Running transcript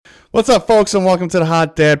What's up, folks, and welcome to the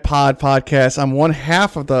Hot Dad Pod podcast. I'm one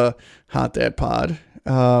half of the Hot Dad Pod,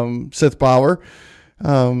 Sith Bauer.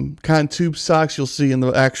 Cotton Tube Socks, you'll see in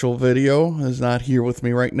the actual video, is not here with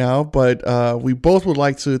me right now, but we both would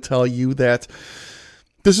like to tell you that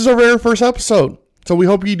this is our very first episode, so we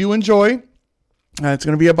hope you do enjoy. It's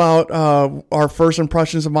going to be about our first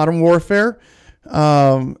impressions of Modern Warfare.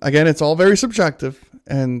 Again, it's all very subjective.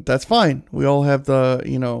 And that's fine. We all have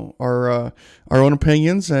our own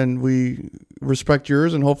opinions, and we respect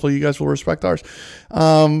yours, and hopefully you guys will respect ours.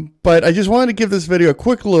 But I just wanted to give this video a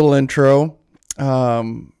quick little intro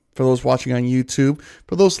for those watching on YouTube.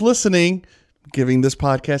 For those listening, giving this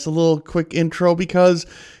podcast a little quick intro because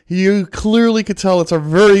you clearly could tell it's our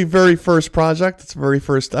very, very first project. It's the very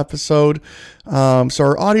first episode. So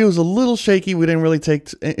our audio is a little shaky. We didn't really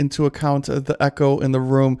take into account the echo in the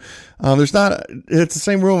room. It's the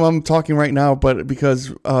same room I'm talking right now, but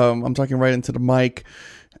because I'm talking right into the mic,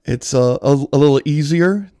 it's a little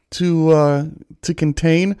easier to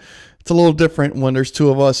contain. It's a little different when there's two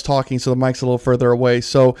of us talking, so the mic's a little further away.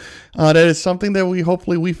 So that is something that we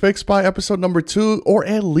hopefully fix by episode number 2, or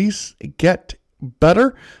at least get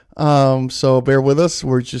better. So bear with us.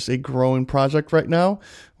 We're just a growing project right now.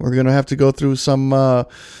 We're gonna have to go through some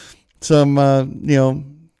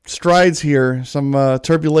strides here, some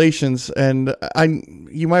turbulations, and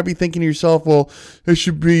you might be thinking to yourself, well, it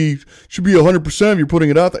should be 100% if you're putting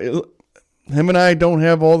it out there. Him and I don't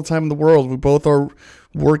have all the time in the world. We both are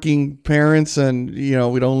working parents, and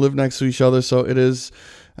we don't live next to each other, so it is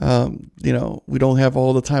we don't have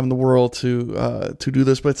all the time in the world to do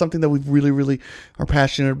this, but it's something that we really are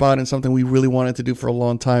passionate about, and something we really wanted to do for a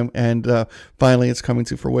long time, and finally it's coming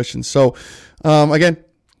to fruition. So again,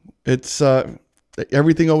 it's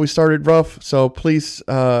everything always started rough, so please,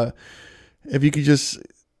 if you could just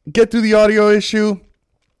get through the audio issue,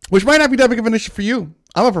 which might not be that big of an issue for you.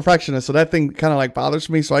 I'm a perfectionist, so that thing kind of bothers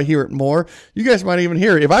me, so I hear it more. You guys might even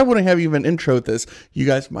hear it. If I wouldn't have even introed this, you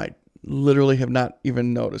guys might literally have not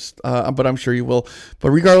even noticed, but I'm sure you will.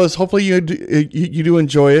 But regardless, hopefully you do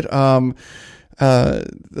enjoy it.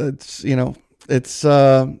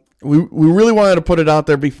 We really wanted to put it out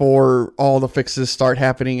there before all the fixes start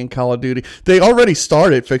happening in Call of Duty. They already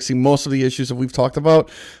started fixing most of the issues that we've talked about,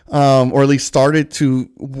 or at least started to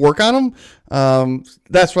work on them.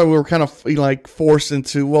 That's why we were kind of forced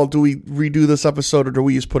into, well, do we redo this episode or do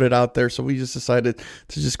we just put it out there? So we just decided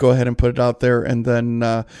to just go ahead and put it out there, and then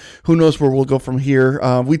who knows where we'll go from here.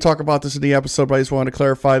 We talk about this in the episode, but I just wanted to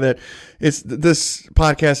clarify that this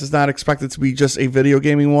podcast is not expected to be just a video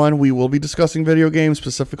gaming one. We will be discussing video games,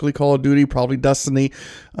 specifically Call of Duty, probably Destiny,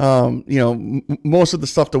 most of the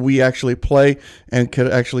stuff that we actually play and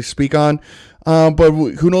could actually speak on. But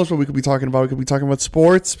who knows what we could be talking about? We could be talking about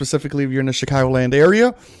sports, specifically if you're in the Chicagoland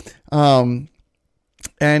area, and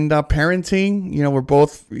parenting. We're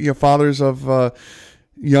both fathers of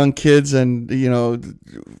young kids, and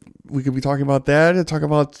we could be talking about that and talk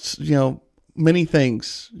about many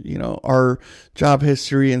things. Our job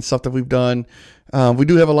history and stuff that we've done. We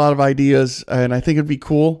do have a lot of ideas, and I think it'd be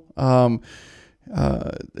cool.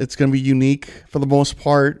 It's going to be unique for the most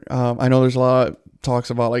part. I know there's a lot of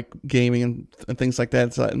talks about gaming and things like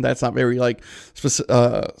that, and that's not very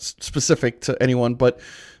specific to anyone, but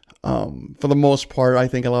for the most part, I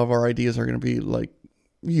think a lot of our ideas are going to be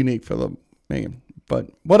unique for the name. But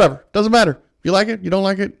whatever, doesn't matter. You like it, you don't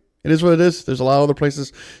like it, it is what it is. There's a lot of other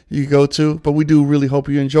places you go to, but we do really hope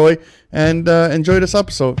you enjoy and enjoy this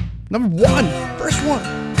episode. Number 1, first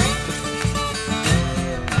one.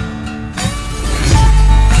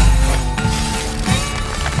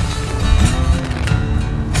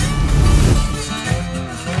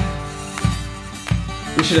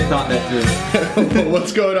 We should have thought that through.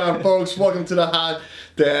 What's going on, folks? Welcome to the Hot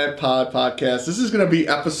Dad Pod podcast. This is going to be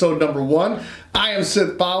episode number 1. I am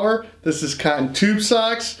Sith Bauer. This is Cotton Tube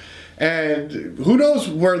Socks. And who knows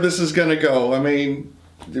where this is going to go? I mean,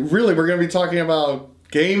 really, we're going to be talking about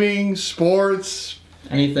gaming, sports.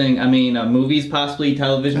 Anything. I mean, movies, possibly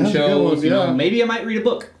television shows. Maybe I might read a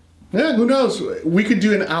book. Yeah, who knows? We could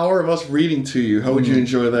do an hour of us reading to you. How would you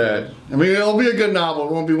enjoy that? I mean, it'll be a good novel.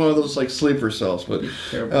 It won't be one of those sleeper cells, but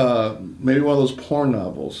maybe one of those porn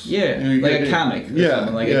novels. Yeah, a comic. Or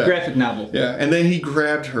something, a graphic novel. Yeah, and then he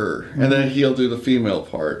grabbed her, and then he'll do the female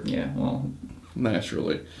part. Yeah, well,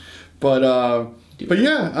 naturally. But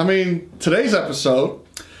yeah, I mean, today's episode,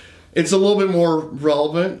 it's a little bit more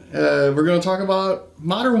relevant. We're going to talk about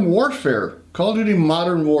Modern Warfare. Call of Duty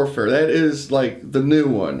Modern Warfare. That is the new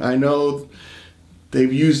one. I know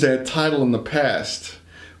they've used that title in the past,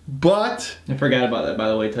 but I forgot about that, by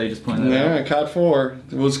the way, till you just pointed that out. Yeah, COD 4.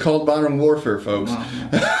 It was called Modern Warfare, folks. Oh,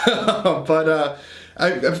 yeah. But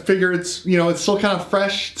I figure it's, it's still kind of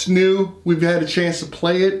fresh. It's new. We've had a chance to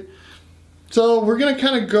play it. So we're going to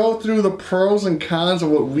kind of go through the pros and cons of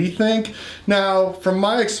what we think. Now, from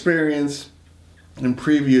my experience in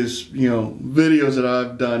previous, videos that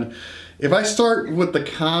I've done, if I start with the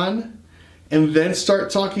con and then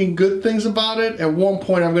start talking good things about it, at one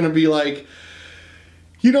point I'm going to be like,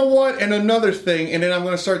 you know what, and another thing, and then I'm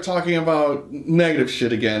going to start talking about negative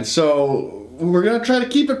shit again. So we're going to try to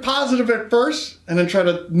keep it positive at first and then try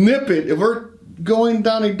to nip it. If we're going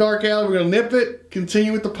down a dark alley, we're going to nip it,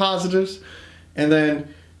 continue with the positives, and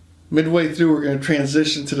then midway through we're going to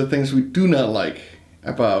transition to the things we do not like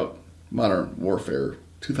about Modern Warfare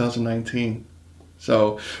 2019.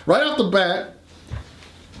 So right off the bat,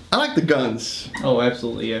 I like the guns. Oh,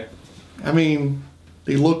 absolutely, yeah. I mean,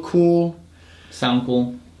 they look cool. Sound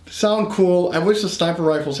cool. Sound cool. I wish the sniper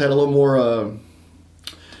rifles had a little more,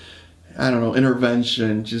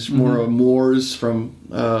 intervention. Just more Moors from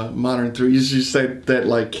Modern 3. You just say that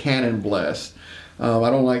like cannon blast. I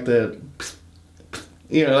don't like that.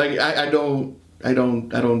 I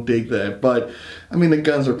don't dig that. But I mean, the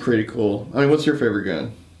guns are pretty cool. I mean, what's your favorite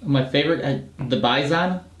gun? My favorite, the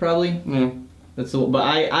Bison, probably. Mm. But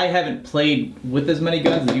I haven't played with as many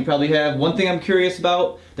guns as you probably have. One thing I'm curious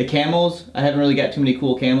about, the camos. I haven't really got too many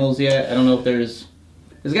cool camos yet. I don't know if there's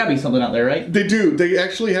got to be something out there, right? They do. They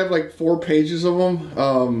actually have like 4 pages of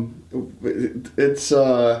them.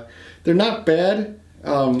 They're not bad.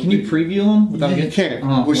 Can you preview them? You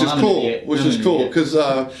can, which is cool. Which is cool because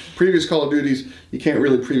previous Call of Duties you can't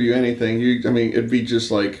really preview anything. It'd be just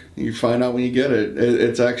like you find out when you get it.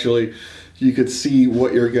 It's actually you could see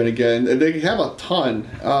what you're gonna get, and they have a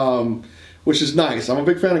ton, which is nice. I'm a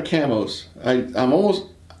big fan of camos.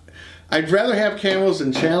 I'd rather have camos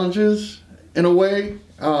than challenges in a way.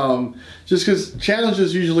 Just because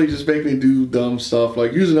challenges usually just make me do dumb stuff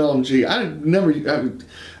like use an LMG.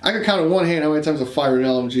 I could count on one hand how many times I fired an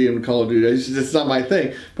LMG in Call of Duty. It's not my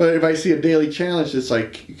thing. But if I see a daily challenge that's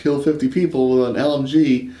like kill 50 people with an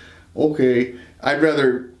LMG, okay, I'd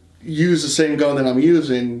rather use the same gun that I'm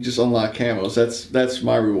using, just unlock camos. That's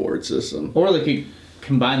my reward system. Or they could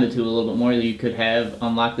combine the two a little bit more. You could have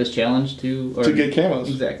unlock this challenge to get camos.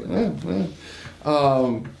 Exactly.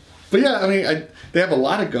 Yeah. But yeah, I mean, they have a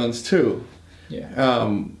lot of guns too. Yeah. I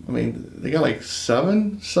mean, they got like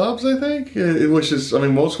 7 subs, I think. Which is,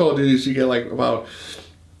 most Call of Duties you get like about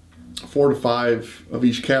 4 to 5 of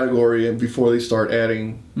each category, and before they start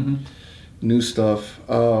adding new stuff.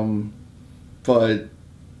 But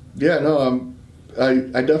yeah, no, I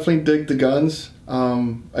definitely dig the guns.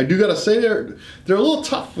 I do gotta say they're a little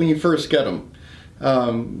tough when you first get them.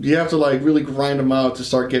 You have to like really grind them out to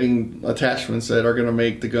start getting attachments that are gonna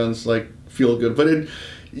make the guns like feel good. But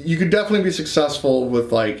you could definitely be successful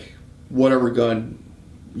with like whatever gun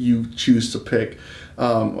you choose to pick.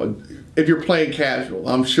 If you're playing casual,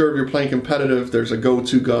 I'm sure if you're playing competitive, there's a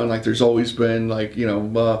go-to gun. Like there's always been like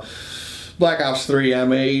Black Ops 3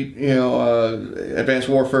 M8, Advanced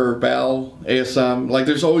Warfare Battle, ASM. Like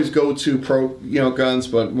there's always go-to pro guns,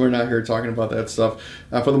 but we're not here talking about that stuff.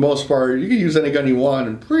 For the most part, you can use any gun you want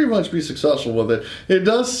and pretty much be successful with it. It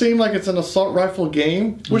does seem like it's an assault rifle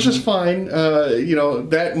game, which is fine.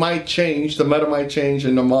 That might change. The meta might change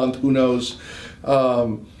in a month. Who knows?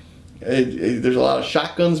 There's a lot of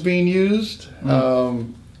shotguns being used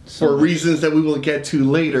for reasons that we will get to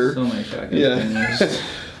later. So many shotguns being used.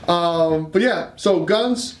 But yeah, so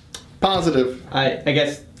guns, positive. I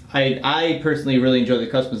guess I personally really enjoy the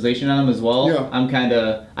customization on them as well.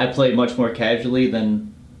 Yeah. I play much more casually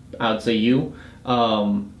than I would say you.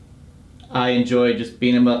 I enjoy just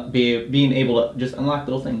being able to just unlock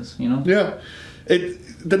little things, Yeah.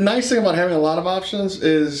 The nice thing about having a lot of options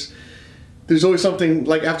is there's always something,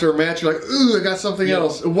 like after a match, you're like, ooh, I got something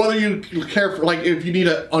else. Whether you care for, like, if you need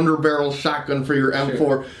an underbarrel shotgun for your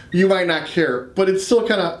M4, you might not care. But it's still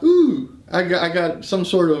kind of, ooh, I got some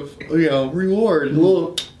sort of, reward, a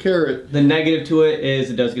little carrot. The negative to it is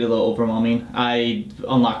it does get a little overwhelming. I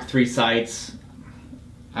unlock 3 sights.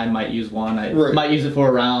 I might use one. I might use it for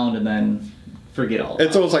a round and then forget all about it.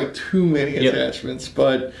 It's almost like too many attachments.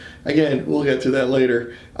 But, again, we'll get to that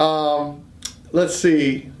later. Let's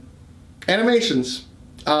see. Animations.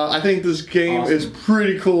 I think this game is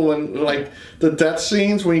pretty cool when, like, the death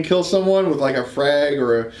scenes when you kill someone with, like, a frag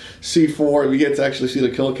or a C4, we get to actually see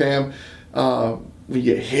the kill cam. When you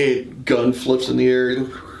get hit, gun flips in the air.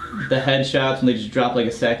 The headshots when they just drop, like,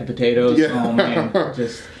 a sack of potatoes. Yeah. Oh, man.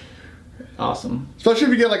 Just awesome. Especially if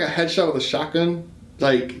you get, like, a headshot with a shotgun.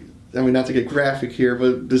 Like, not to get graphic here,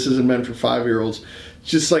 but this isn't meant for 5-year-olds.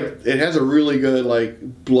 Just like it has a really good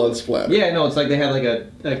like blood splatter. Yeah, no, it's like they have like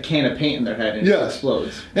a can of paint in their head and it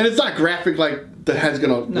explodes. And it's not graphic like the head's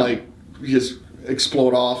gonna like just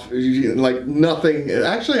explode off. Like nothing.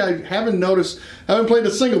 Actually, I haven't noticed. I haven't played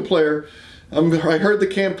a single player. I heard the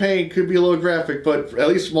campaign could be a little graphic, but at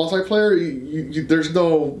least multiplayer, there's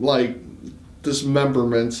no like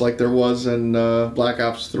dismemberments like there was in Black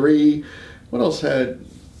Ops 3. What else had?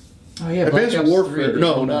 Oh yeah, Advanced Black Ops Warfare. 3,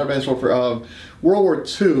 No, not Advanced Warfare. World War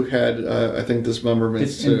II had, I think,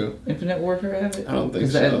 dismemberments too. Infinite Warfare have it? I don't think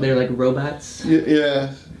so. They're like robots?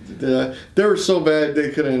 Yeah. They were so bad they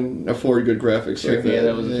couldn't afford good graphics. Sure, like that. Yeah,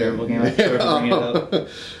 that was a terrible game. I'm sorry for bringing it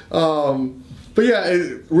up. But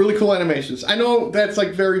yeah, really cool animations. I know that's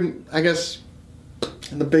like very, I guess,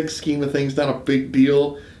 in the big scheme of things, not a big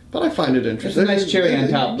deal. But I find it interesting. It's a nice cherry on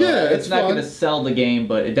top. Yeah, it's not going to sell the game,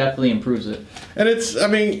 but it definitely improves it. And I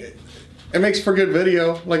mean, it makes for good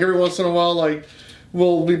video. Like every once in a while, like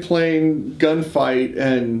we'll be playing gunfight,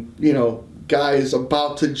 and guy's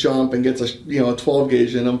about to jump and gets a 12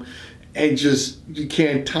 gauge in him, and just you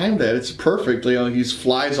can't time that. It's perfect. He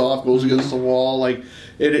flies off, goes against the wall. Like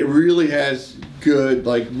it really has good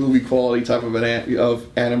like movie quality type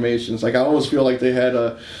of animations. Like I almost feel like they had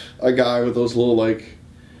a guy with those little like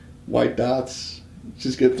white dots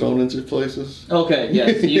just get thrown into places. Okay,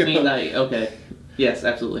 yes. You mean like, okay. Yes,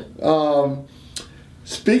 absolutely.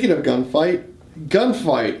 Speaking of gunfight,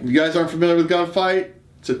 you guys aren't familiar with gunfight?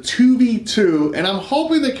 It's a 2v2, and I'm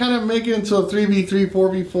hoping they kind of make it into a 3v3,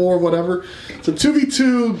 4v4, whatever. It's a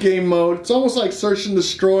 2v2 game mode. It's almost like search and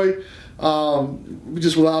destroy,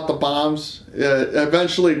 just without the bombs.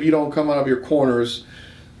 Eventually, if you don't come out of your corners,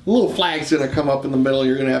 a little flag's going to come up in the middle.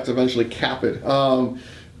 You're going to have to eventually cap it.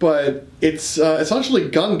 But it's essentially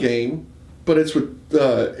gun game, but it's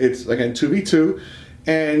again 2v2,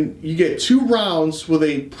 and you get 2 rounds with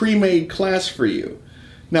a pre-made class for you.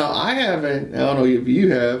 Now I don't know if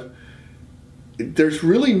you have. There's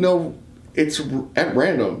really no. It's at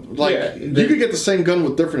random. Like you could get the same gun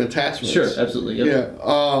with different attachments. Sure, absolutely. Yep.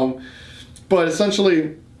 Yeah. But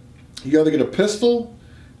essentially, you either get a pistol.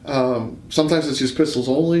 Sometimes it's just pistols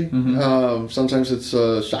only. Mm-hmm. Sometimes it's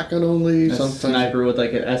shotgun only. Sometimes sniper with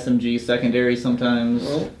like an SMG secondary. Sometimes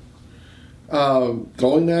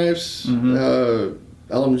throwing knives,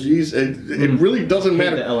 LMGs. It really doesn't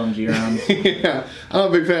matter. The LMG rounds. Yeah, I'm a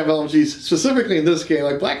big fan of LMGs. Specifically in this game,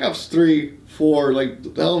 like Black Ops 3, 4, like the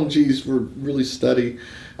LMGs were really steady.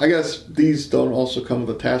 I guess these don't also come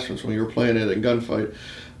with attachments when you were playing it in gunfight.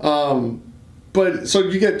 But so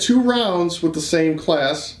you get 2 rounds with the same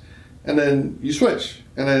class, and then you switch,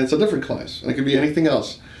 and then it's a different class, and it could be anything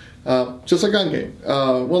else, just a gun game.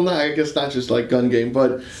 Well, I guess not just like gun game,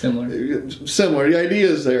 but similar. The idea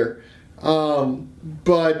is there,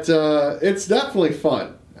 but it's definitely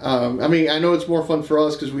fun. I mean, I know it's more fun for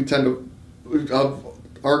us because we tend to, of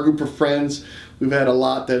our group of friends, we've had a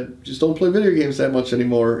lot that just don't play video games that much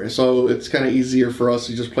anymore. So it's kind of easier for us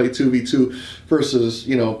to just play 2v2 versus,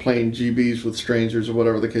 playing GBs with strangers or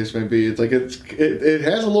whatever the case may be. It's like it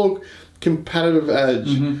has a little competitive edge.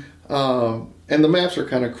 Mm-hmm. And the maps are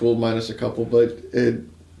kind of cool, minus a couple, but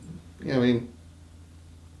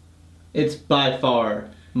it's by far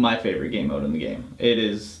my favorite game mode in the game. It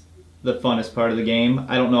is the funnest part of the game.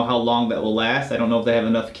 I don't know how long that will last. I don't know if they have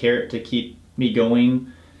enough carrot to keep me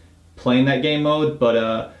going playing that game mode,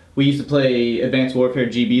 but we used to play Advanced Warfare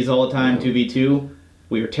GBs all the time, 2v2.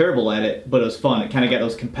 We were terrible at it, but it was fun. It kind of got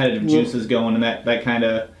those competitive juices going, and that kind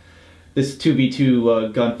of, this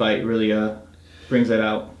 2v2 gunfight really brings that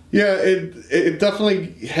out. Yeah, it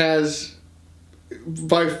definitely has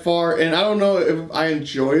by far, and I don't know if I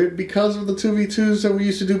enjoy it because of the 2v2s that we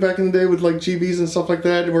used to do back in the day with like GBs and stuff like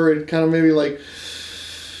that, where it kind of maybe like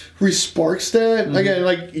re-sparks that. Mm-hmm. Again,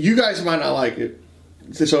 like you guys might not like it.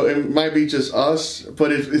 So it might be just us,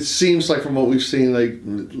 but it seems like from what we've seen, like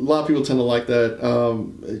a lot of people tend to like that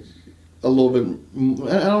a little bit.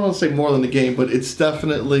 I don't want to say more than the game, but it's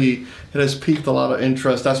definitely, it has piqued a lot of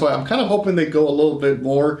interest. That's why I'm kind of hoping they go a little bit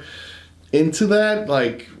more into that.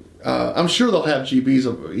 Like I'm sure they'll have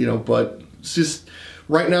GBs, but it's just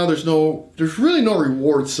right now there's really no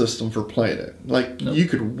reward system for playing it. Like You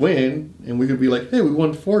could win, and we could be like, hey, we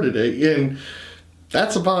won 4 today, and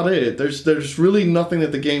that's about it. There's really nothing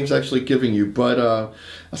that the game's actually giving you. But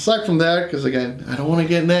aside from that, because again, I don't want to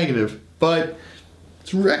get negative, but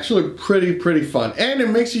it's actually pretty fun. And it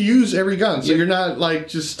makes you use every gun. So you're not like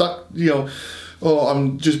just stuck,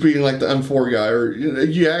 I'm just being like the M4 guy. Or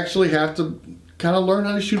you actually have to kind of learn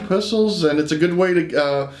how to shoot pistols. And it's a good way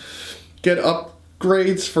to get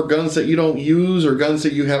upgrades for guns that you don't use or guns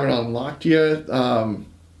that you haven't unlocked yet.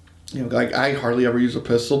 Like I hardly ever use a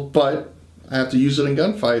pistol, but I have to use it in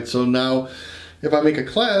gunfight, so now if I make a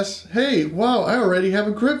class, hey, wow, I already have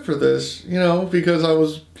a grip for this, because I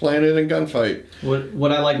was playing it in Gunfight.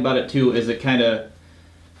 What I like about it too is it kind of,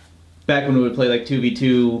 back when we would play like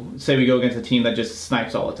 2v2, say we go against a team that just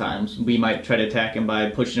snipes all the time, we might try to attack him by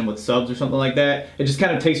pushing him with subs or something like that. It just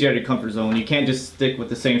kind of takes you out of your comfort zone. You can't just stick with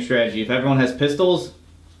the same strategy. If everyone has pistols,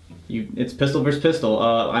 it's pistol versus pistol.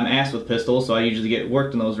 I'm ass with pistols, so I usually get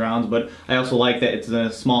worked in those rounds, but I also like that it's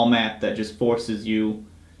a small map that just forces you.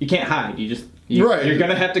 You can't hide. You're going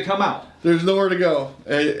to have to come out. There's nowhere to go.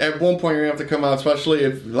 At one point, you're going to have to come out, especially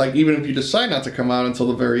if, even if you decide not to come out until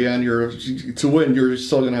the very end, to win, you're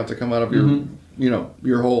still going to have to come out of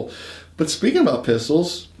your hole. But speaking about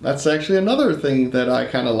pistols, that's actually another thing that I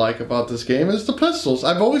kind of like about this game is the pistols.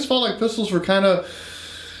 I've always felt like pistols were kind of,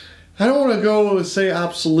 I don't want to go and say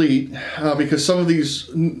obsolete, because some of these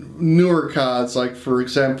newer CODs, like for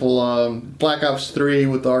example, Black Ops 3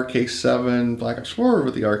 with the RK7, Black Ops 4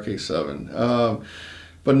 with the RK7,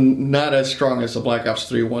 but not as strong as the Black Ops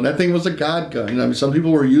 3 one. That thing was a god gun. I mean, some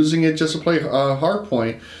people were using it just to play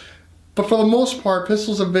hardpoint, but for the most part,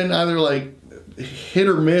 pistols have been either like hit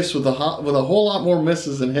or miss with a whole lot more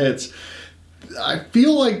misses than hits. I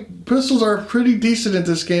feel like pistols are pretty decent in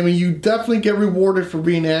this game, and you definitely get rewarded for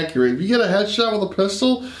being accurate. If you get a headshot with a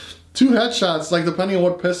pistol, 2 headshots, like depending on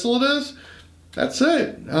what pistol it is, that's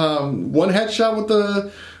it. 1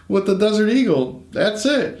 headshot with the Desert Eagle, that's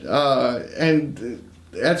it. And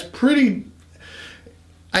that's pretty.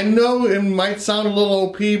 I know it might sound a little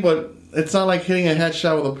OP, but it's not like hitting a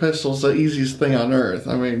headshot with a pistol is the easiest thing on earth.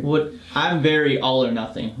 I mean, I'm very all or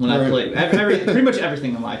nothing when I play pretty much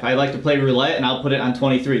everything in life. I like to play roulette, and I'll put it on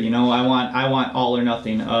 23. I want all or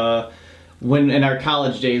nothing. When in our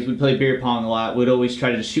college days we played beer pong a lot, we'd always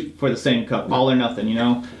try to shoot for the same cup, all or nothing.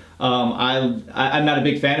 I'm not a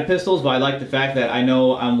big fan of pistols, but I like the fact that I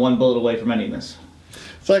know I'm 1 bullet away from ending this.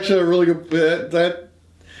 It's actually a really good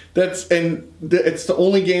it's the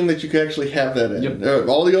only game that you can actually have that in. Yep.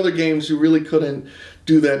 All the other games you really couldn't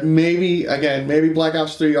do that. Maybe Black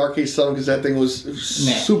Ops 3 RK7 because that thing was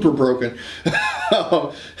super broken.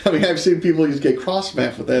 I mean, I've seen people just get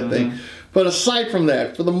cross-mapped with that thing. But aside from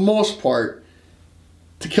that, for the most part,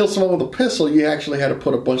 to kill someone with a pistol, you actually had to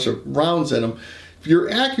put a bunch of rounds in them. If you're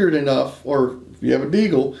accurate enough, or if you have a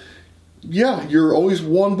deagle, you're always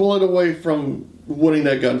 1 bullet away from winning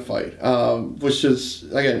that gunfight, which is,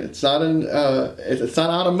 again, it's not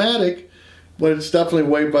automatic, but it's definitely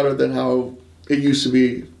way better than how it used to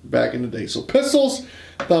be back in the day. So pistols,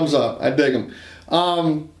 thumbs up. I dig them.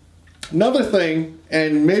 Another thing,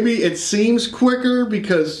 and maybe it seems quicker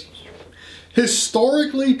because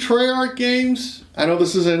historically Treyarch games, I know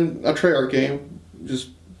this isn't a Treyarch game, just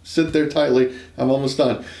sit there tightly, I'm almost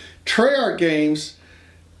done. Treyarch games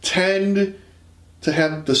tend to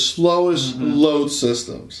have the slowest load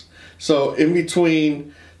systems. So in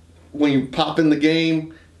between when you pop in the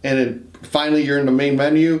game and finally you're in the main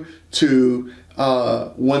menu to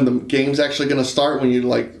when the game's actually going to start, when you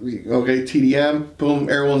TDM, boom,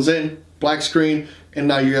 everyone's in, black screen, and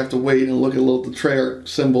now you have to wait and look at the Treyarch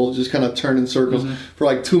symbol, just kind of turn in circles for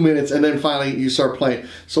like 2 minutes, and then finally you start playing.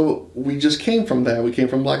 So we just came from that. We came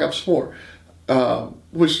from Black Ops 4,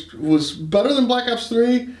 which was better than Black Ops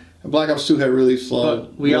 3. Black Ops 2 had really slow.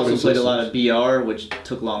 But we also played a lot of BR, which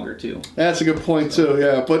took longer too. That's a good point too.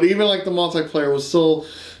 Yeah, but even like the multiplayer was still.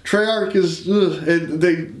 Treyarch is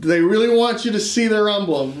they really want you to see their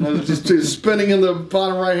emblem, just spinning in the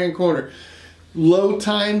bottom right hand corner. Load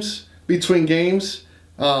times between games,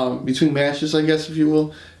 between matches, I guess if you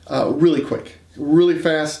will, really quick, really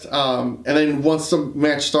fast, and then once the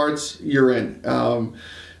match starts, you're in.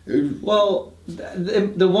 Well,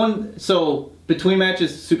 the one between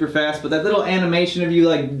matches super fast, but that little animation of you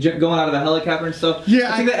going out of the helicopter and stuff,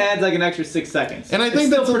 I think that adds like an extra 6 seconds. And I think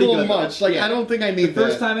that's a little much. I don't think I need that. The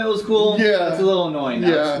first time it was cool. Yeah. It's a little annoying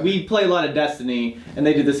now. We play a lot of Destiny, and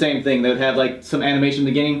they did the same thing. They would have like some animation in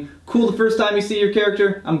the beginning. Cool the first time you see your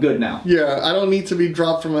character, I'm good now. Yeah, I don't need to be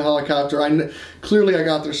dropped from a helicopter. Clearly I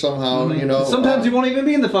got there somehow, Sometimes you won't even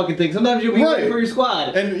be in the fucking thing. Sometimes you'll be waiting for your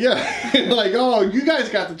squad. And like, oh, you guys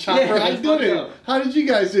got the chopper. I did it. How did you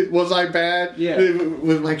guys do it? Was I bad? Yeah.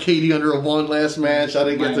 With my KD under a 1 last match, I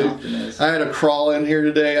didn't get I had to crawl in here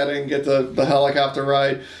today. I didn't get the helicopter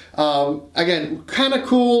ride. Again, kind of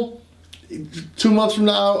cool. 2 months from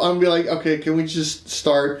now, I'm going to be like, okay, can we just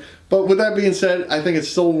start? But with that being said, I think it's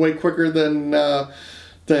still way quicker than the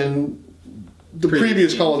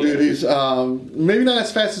previous Call of Duties. Maybe not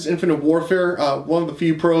as fast as Infinite Warfare. One of the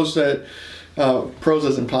few pros that pros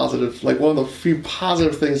isn't positive. Like one of the few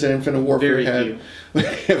positive things that Infinite Warfare had,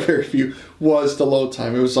 very few, was the load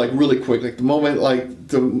time. It was like really quick. Like the moment like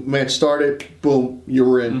the match started, boom, you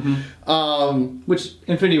were in. Which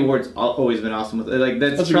Infinity Ward's always been awesome with. Like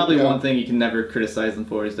that's probably one thing you can never criticize them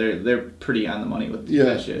for is they're pretty on the money with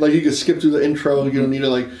that shit. Like you can skip through the intro. You don't need to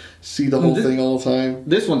like see the whole thing all the time.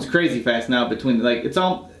 This one's crazy fast now. It's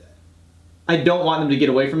all. I don't want them to get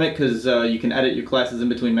away from it because you can edit your classes in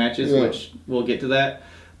between matches, which we'll get to that.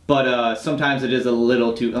 But sometimes it is a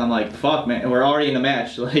little too. I'm like, fuck, man, we're already in a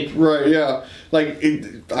match. Like, right, yeah. Like,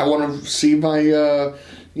 I want to see my,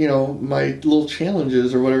 my little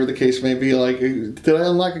challenges or whatever the case may be. Like, did I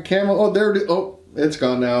unlock a camera? Oh, there it is. Oh, it's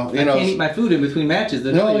gone now. I can't eat my food in between matches.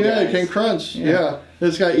 You can't crunch. Yeah,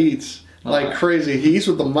 this guy eats. Like crazy. He eats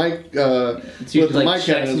with the mic. It's usually with the mic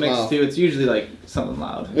in his mouth. Too. It's usually like something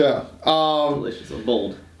loud. Yeah. Delicious,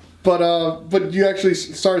 bold. But you actually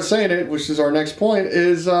started saying it, which is our next point.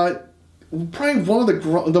 Is probably one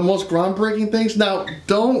of the most groundbreaking things. Now,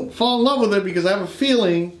 don't fall in love with it because I have a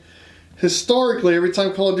feeling, historically, every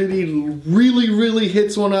time Call of Duty really, really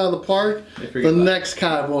hits one out of the park, the next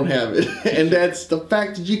COD won't have it, and that's the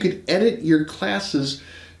fact that you could edit your classes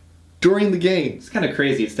during the game. It's kind of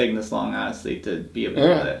crazy it's taking this long, honestly, to be able to do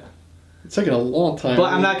that. It's taking a long time.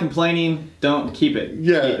 But I'm not complaining. Don't keep it.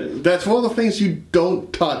 Yeah, keep it. That's one of the things you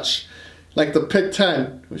don't touch. Like the Pick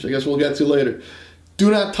 10, which I guess we'll get to later. Do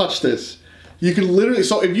not touch this. You can literally...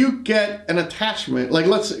 So if you get an attachment... Like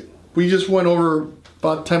let's say... We just went over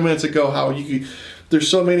about 10 minutes ago how you could... There's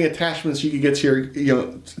so many attachments you could get to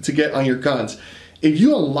your... to get on your guns. If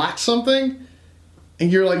you unlock something...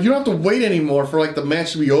 And you're like, you don't have to wait anymore for like the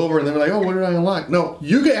match to be over, and they're like, oh, what did I unlock? No,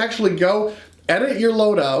 you can actually go edit your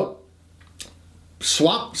loadout,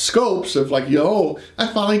 swap scopes of like, I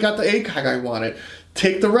finally got the ACOG I wanted.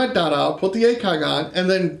 Take the red dot out, put the ACOG on, and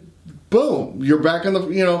then boom, you're back in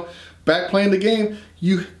the back playing the game.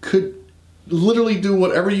 You could literally do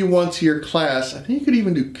whatever you want to your class. I think you could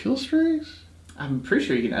even do kill streaks. I'm pretty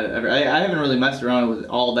sure you can edit. I haven't really messed around with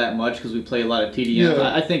all that much because we play a lot of TDM.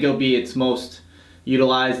 Yeah. I think it'll be its most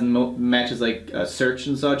utilized in matches like search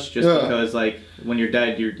and such, just because like when you're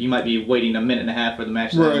dead, you might be waiting a minute and a half for the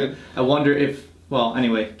match to end. I wonder if. Well,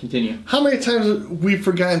 anyway, continue. How many times have we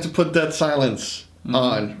forgotten to put dead silence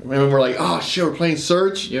on? And we're like, oh shit, we're playing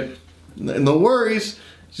search. Yep. No worries.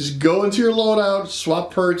 Just go into your loadout,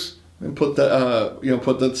 swap perks, and put that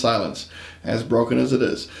put that silence. As broken as it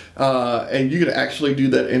is, and you could actually do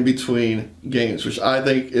that in between games, which I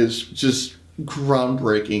think is just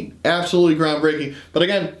groundbreaking, absolutely groundbreaking. But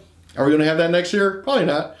again, are we going to have that next year? Probably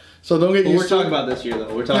not. So don't get used to it. We're talking about this year,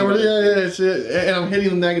 though. We're talking and I'm hitting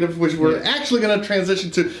the negative, which we're actually going to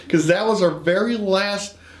transition to, because that was our very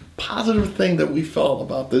last positive thing that we felt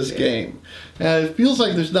about this game. And it feels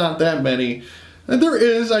like there's not that many. And there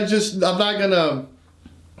is. I'm not going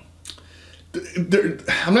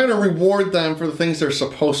to reward them for the things they're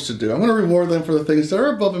supposed to do. I'm going to reward them for the things that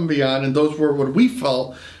are above and beyond, and those were what we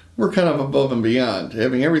felt were kind of above and beyond. I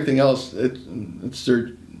mean, everything else, it's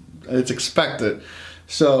expected.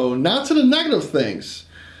 So, not to the negative things.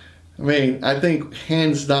 I mean, I think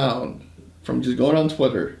hands down, from just going on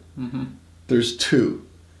Twitter, there's two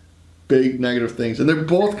big negative things, and they're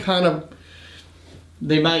both kind of...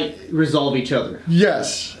 They might resolve each other.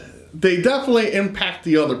 Yes. They definitely impact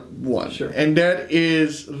the other one. Sure. And that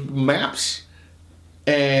is maps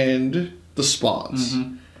and the spawns.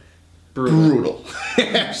 Brutal.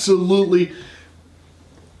 Absolutely.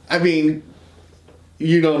 I mean,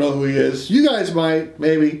 you don't know who he is. You guys might,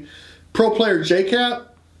 maybe. Pro player JCap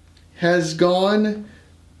has gone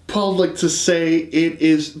public to say it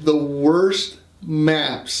is the worst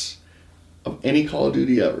maps of any Call of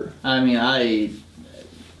Duty ever. I mean, I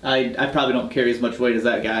probably don't carry as much weight as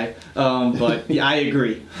that guy, but yeah, I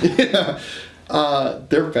agree. Yeah,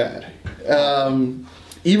 they're bad.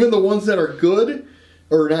 Even the ones that are good,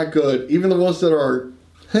 or not good, even the ones that are,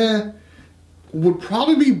 would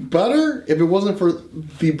probably be better if it wasn't for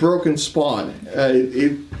the broken spawn.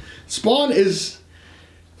 Spawn is,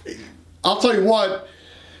 I'll tell you what,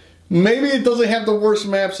 maybe it doesn't have the worst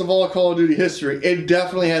maps of all Call of Duty history. It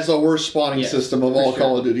definitely has the worst spawning system of all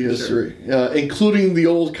Call of Duty history, including the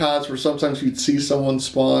old CODs where sometimes you'd see someone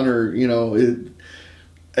spawn, or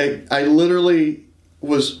I literally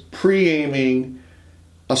was pre-aiming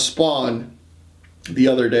a spawn the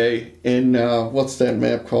other day in what's that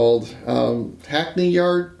map called? Hackney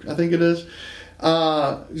Yard, I think it is.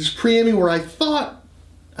 Just pre-aiming where I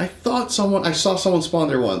saw someone spawn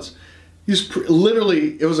there once.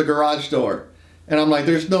 Literally, it was a garage door. And I'm like,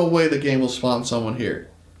 there's no way the game will spawn someone here.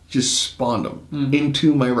 Just spawned them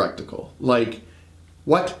into my reticle. Like,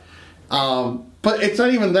 what? But it's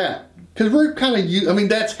not even that. Because we're kind of, I mean,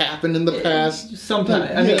 that's happened in the past.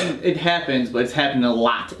 Sometimes, I mean, it happens, but it's happened a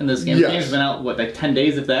lot in this game. Yes. The game's been out, what, like 10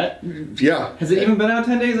 days, if that? Yeah. Has it even been out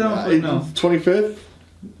 10 days? I don't know. 25th?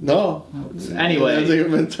 No. Anyway. It hasn't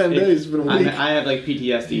even been 10 days. It's been a week. I have, like,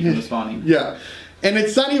 PTSD from the spawning. Yeah. And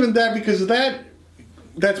it's not even that because of that.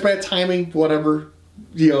 That's bad timing, whatever.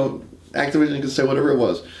 You know, Activision can say whatever it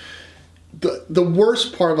was. The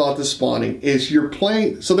worst part about this spawning is you're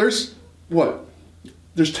playing. So there's, what?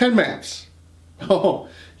 There's 10 maps. Oh,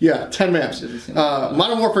 yeah, 10 maps.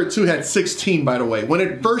 Modern Warfare 2 had 16, by the way. When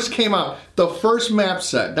it first came out, the first map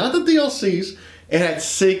set, not the DLCs, it had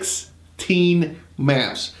 16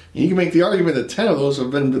 maps. And you can make the argument that 10 of those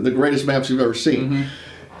have been the greatest maps you've ever seen. Mm-hmm.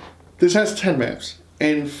 This has 10 maps.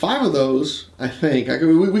 And 5 of those, I think,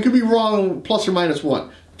 we could be wrong, plus or minus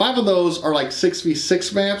 1. 5 of those are like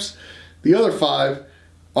 6v6 maps. The other 5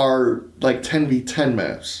 are like 10v10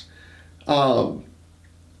 maps.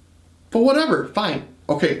 But whatever, fine.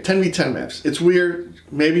 Okay, 10v10 maps. It's weird.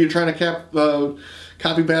 Maybe you're trying to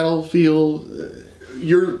copy Battlefield.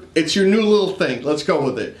 It's your new little thing. Let's go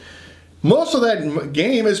with it. Most of that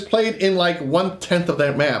game is played in like 1/10 of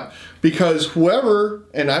that map because whoever,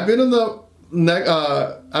 and I've been in the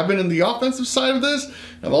offensive side of this.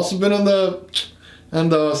 I've also been on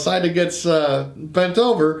the side that gets bent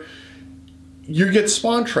over. You get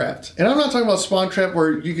spawn trapped. And I'm not talking about spawn trap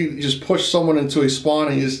where you can just push someone into a spawn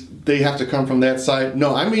and they have to come from that side.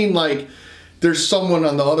 No, I mean like there's someone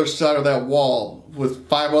on the other side of that wall with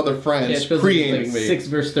 5 other friends pre-aiming me. 6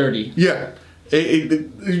 versus 30. Yeah.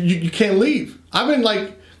 You can't leave. I've been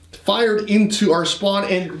like fired into our spawn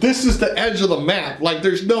and this is the edge of the map. Like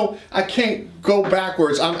I can't go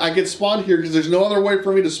backwards. I get spawned here because there's no other way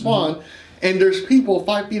for me to spawn. Mm-hmm. And there's people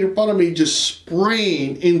 5 feet in front of me just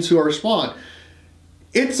spraying into our spawn.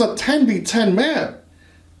 It's a 10v10 map.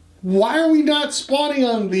 Why are we not spawning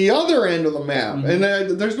on the other end of the map? Mm-hmm.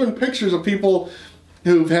 And there's been pictures of people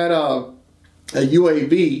who've had a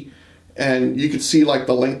UAV, and you can see like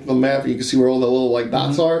the length of the map. And you can see where all the little like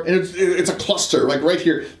dots are, and it's a cluster like right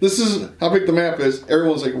here. This is how big the map is.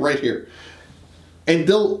 Everyone's like right here, and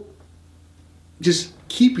they'll just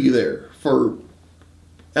keep you there for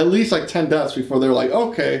at least like 10 deaths before they're like,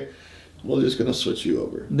 okay, we're just going to switch you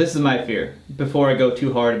over. This is my fear. Before I go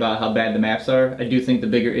too hard about how bad the maps are, I do think the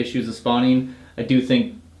bigger issues of spawning, I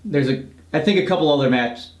think a couple other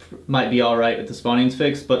maps might be alright with the spawnings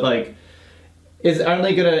fixed, but like, aren't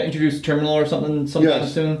they going to introduce terminal or something sometime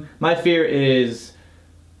soon? My fear is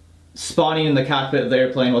spawning in the cockpit of the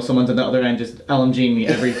airplane while someone's on the other end just LMGing me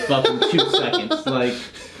every fucking 2 seconds. Like,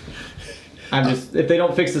 if they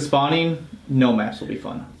don't fix the spawning, no maps will be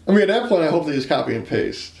fun. I mean, at that point, I hope they just copy and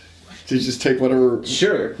paste. To just take whatever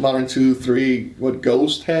Modern 2, 3, what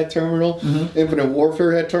Ghost had terminal, Infinite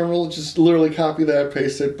Warfare had terminal, just literally copy that,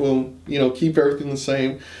 paste it, boom. You know, keep everything the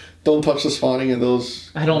same. Don't touch the spawning in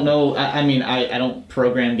those. I don't know. I mean, I don't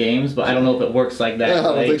program games, but I don't know if it works like that. Yeah, I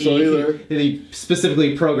don't think so either. They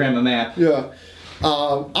specifically program a map. Yeah.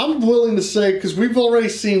 I'm willing to say, because we've already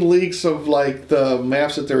seen leaks of like the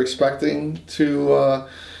maps that they're expecting to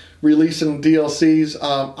release in DLCs.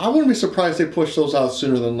 I wouldn't be surprised they push those out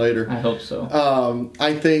sooner than later. I hope so.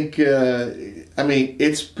 I think,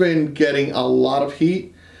 it's been getting a lot of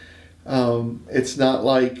heat. It's not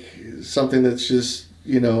like something that's just,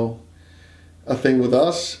 a thing with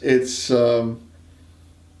us.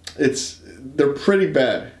 They're pretty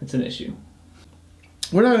bad. It's an issue.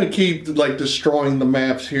 We're not going to keep like destroying the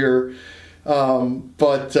maps here,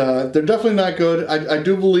 but they're definitely not good. I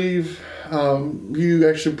do believe you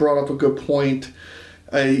actually brought up a good point.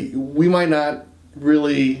 We might not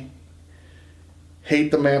really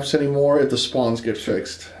hate the maps anymore if the spawns get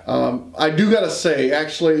fixed. I do gotta say,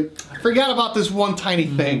 actually, I forgot about this one tiny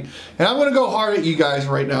thing, and I'm gonna go hard at you guys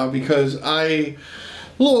right now because I'm a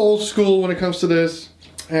little old school when it comes to this,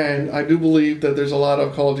 and I do believe that there's a lot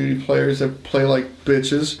of Call of Duty players that play like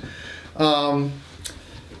bitches.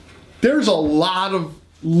 There's a lot of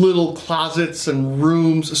little closets and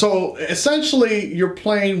rooms. So essentially, you're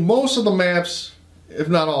playing most of the maps, if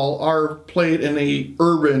not all, are played in a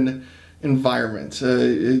urban environment.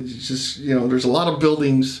 It's just, there's a lot of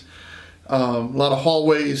buildings, a lot of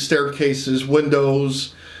hallways, staircases,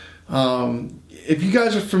 windows. If you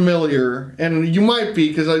guys are familiar, and you might be,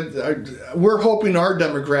 because we're hoping our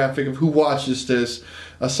demographic of who watches this,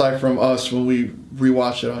 aside from us when we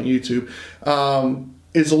rewatch it on YouTube,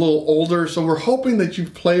 is a little older. So we're hoping that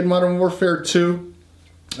you've played Modern Warfare 2.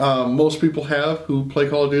 Most people have who play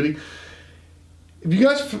Call of Duty. If you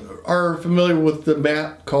guys are familiar with the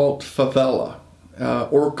map called Favela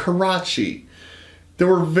or Karachi, There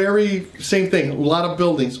were same thing, a lot of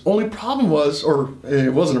buildings. Only problem was, or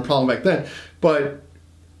it wasn't a problem back then, but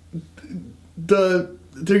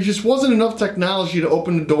there just wasn't enough technology to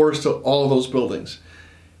open the doors to all of those buildings.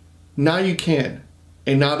 Now you can,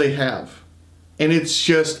 and now they have. And it's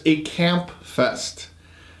just a camp fest.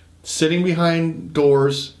 Sitting behind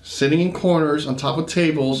doors, sitting in corners, on top of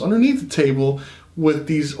tables, underneath the table, with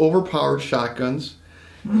these overpowered shotguns,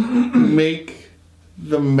 make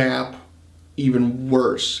the map even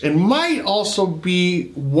worse. And might also be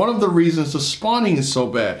one of the reasons the spawning is so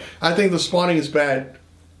bad. I think the spawning is bad,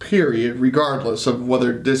 period, regardless of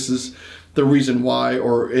whether this is the reason why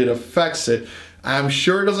or it affects it. I'm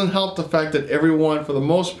sure it doesn't help the fact that everyone, for the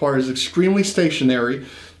most part, is extremely stationary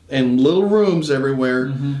and little rooms everywhere.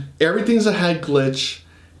 Mm-hmm. Everything's a head glitch.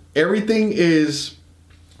 Everything is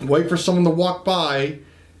wait for someone to walk by.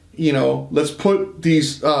 You know, let's put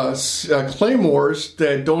these claymores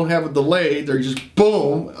that don't have a delay. They're just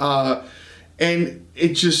boom. And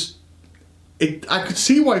I could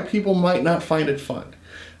see why people might not find it fun.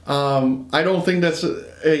 I don't think that's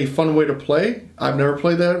a fun way to play. I've never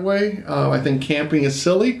played that way. I think camping is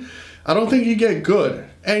silly. I don't think you get good.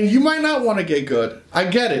 And you might not want to get good. I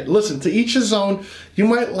get it. Listen, to each his own. You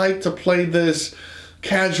might like to play this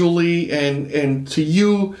casually, and to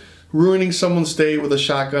you, ruining someone's day with a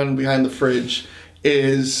shotgun behind the fridge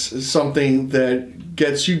is something that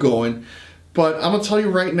gets you going. But I'm going to tell you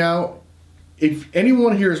right now, if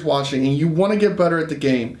anyone here is watching and you want to get better at the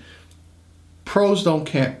game, pros don't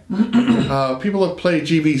camp. People that play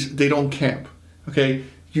GVs, they don't camp. Okay?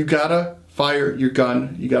 You gotta fire your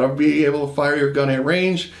gun. You gotta be able to fire your gun at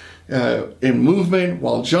range, in movement,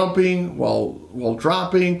 while jumping, while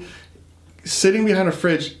dropping. Sitting behind a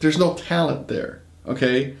fridge, there's no talent there.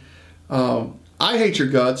 Okay? I hate your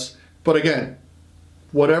guts, but again,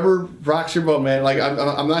 whatever rocks your boat, man. Like,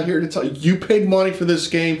 I'm not here to tell you. You paid money for this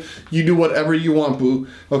game. You do whatever you want, boo.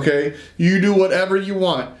 Okay? You do whatever you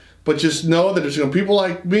want. But just know that there's going to be people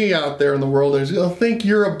like me out there in the world that are going to think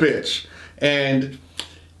you're a bitch. And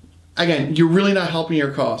again, you're really not helping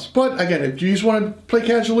your cause. But again, if you just want to play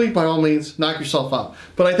casually, by all means, knock yourself out.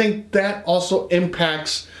 But I think that also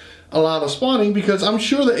impacts a lot of spawning, because I'm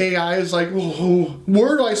sure the AI is like,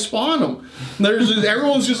 where do I spawn them?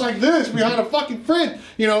 Everyone's just like this behind a fucking fridge,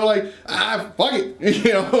 you know, like, fuck it,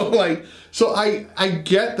 you know, like. So I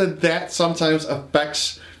get that sometimes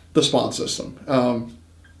affects the spawn system.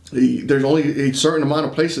 There's only a certain amount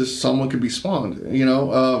of places someone could be spawned, you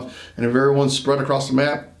know, and if everyone's spread across the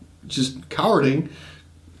map, just cowarding,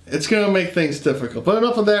 it's going to make things difficult. But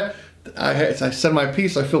enough of that. I said my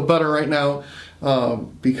piece. I feel better right now.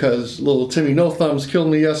 Because little Timmy No Thumbs killed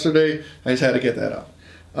me yesterday. I just had to get that out.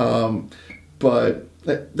 But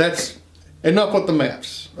that's enough with the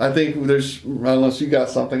maps. I think there's, unless you got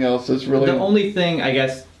something else that's really... The only thing, I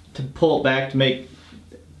guess, to pull it back to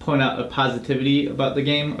point out a positivity about the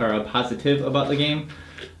game, or a positive about the game.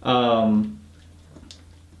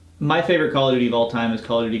 My favorite Call of Duty of all time is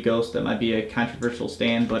Call of Duty Ghost. That might be a controversial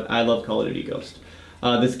stand, but I love Call of Duty Ghost.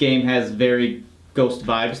 This game has very Ghost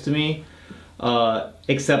vibes to me.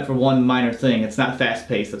 Except for one minor thing. It's not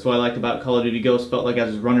fast-paced. That's what I liked about Call of Duty Ghost. Felt like I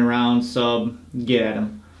was running around, get at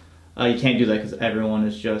him. You can't do that because everyone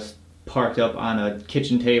is just parked up on a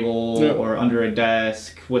kitchen table or under a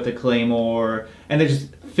desk with a claymore. And there's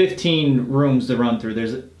 15 rooms to run through.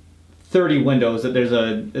 There's 30 windows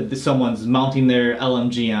that someone's mounting their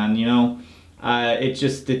LMG on, you know?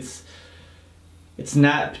 It's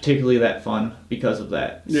not particularly that fun because of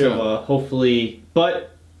that. Yeah. So hopefully... But...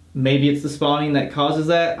 maybe it's the spawning that causes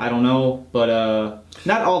that. I don't know. But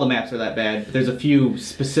not all the maps are that bad. There's a few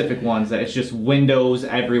specific ones that it's just windows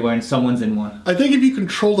everywhere and someone's in one. I think if you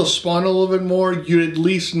control the spawn a little bit more, you'd at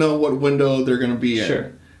least know what window they're going to be in.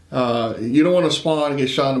 Sure. You don't want to spawn and get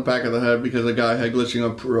shot in the back of the head because a guy had glitching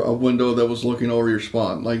up a window that was looking over your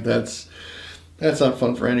spawn. Like, that's not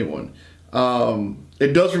fun for anyone.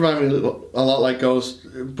 It does remind me a lot like Ghost,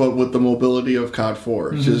 but with the mobility of COD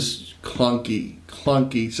 4. It's just clunky.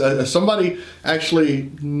 Somebody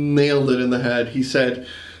actually nailed it in the head. He said,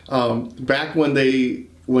 back when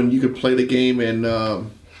you could play the game in,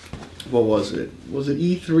 what was it? Was it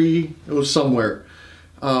E3? It was somewhere.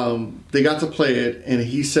 They got to play it, and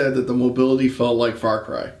he said that the mobility felt like Far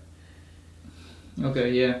Cry.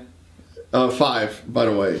 Okay, yeah. 5, by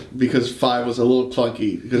the way, because 5 was a little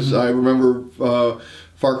clunky. Because I remember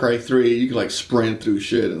Far Cry 3, you could like sprint through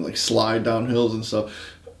shit and like slide down hills and stuff.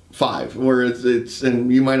 5, where it's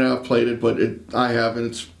and you might not have played it, but I have, and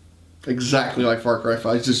it's exactly like Far Cry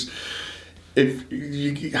 5. It's just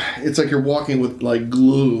it's like you're walking with like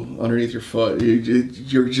glue underneath your foot.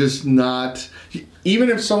 You're just not. Even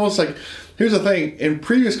if someone's like, here's the thing: in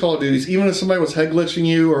previous Call of Duties, even if somebody was head glitching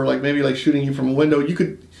you or like maybe like shooting you from a window,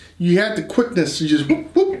 you had the quickness to just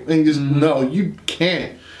whoop, whoop, and just no, you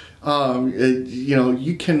can't.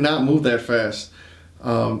 You cannot move that fast.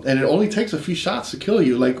 And it only takes a few shots to kill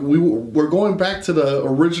you. Like we're going back to the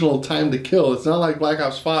original time to kill. It's not like Black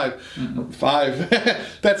Ops 5. Mm-hmm.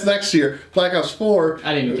 5. That's next year. Black Ops 4.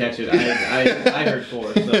 I didn't even catch it. I heard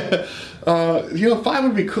 4. So. 5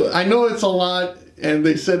 would be cool. I know it's a lot, and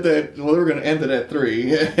they said that they were going to end it at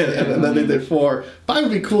 3, and then they did 4. 5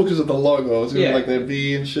 would be cool because of the logo. It's like that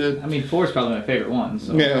V and shit. I mean, 4 is probably my favorite one,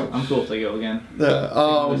 so I'm cool if they go again.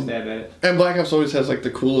 Stab at it. And Black Ops always has like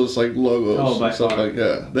the coolest like logos and stuff like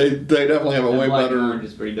that. They definitely have a way Black better. And orange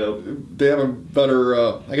is pretty dope. They have a better,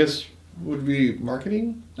 I guess, would be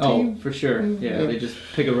marketing team? Oh, for sure. Yeah, they just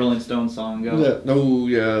pick a Rolling Stones song and go.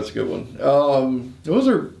 Yeah, that's a good one. What was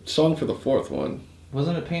their song for the 4th one?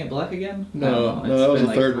 Wasn't it Paint It Black again? No, that was the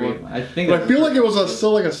 3rd one. I think. But I feel like it was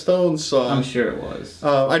still like a Stones song. I'm sure it was.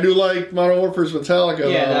 I do like Modern Warfare's Metallica.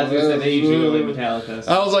 Yeah, that's what they usually go like Metallica.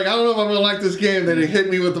 So. I was like, I don't know if I'm gonna like this game. Then it hit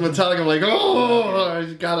me with the Metallica. I'm like,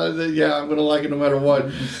 I'm gonna like it no matter what.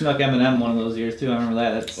 You snuck Eminem one of those years too. I remember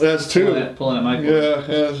that. That's 2. Pulling at my cord. Yeah,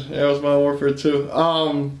 it was Modern Warfare 2.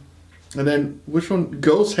 And then which one?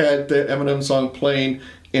 Ghost had the Eminem song playing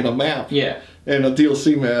in a map. Yeah. In a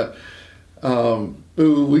DLC map.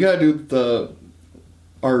 We gotta do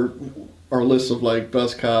our list of like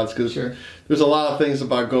best CODs because there's a lot of things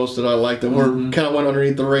about Ghost that I like that were kind of went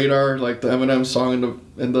underneath the radar, like the Eminem song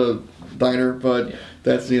in the diner, but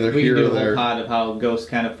that's neither here nor there. We can do a whole pod of how Ghost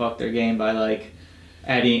kind of fucked their game by like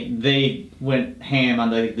adding. They went ham on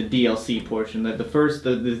the DLC portion. That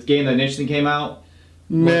the game that initially came out.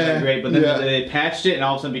 Wasn't great, but then they patched it and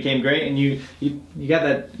all of a sudden became great, and you got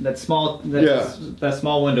that small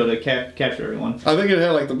window to capture everyone. I think it had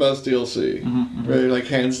like the best DLC, right? Like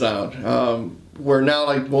hands down. Where now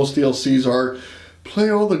like most DLCs are play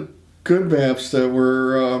all the good maps that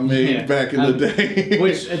were made back in the day.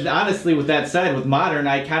 Which honestly, with that said, with modern,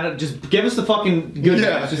 I kind of just give us the fucking good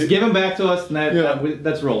maps. Just give them back to us, and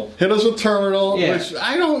that's roll. Hit us with Terminal, which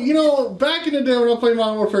I don't. Back in the day when I played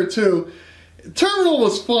Modern Warfare 2. Terminal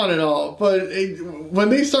was fun and all, but when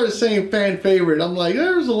they started saying fan favorite, I'm like,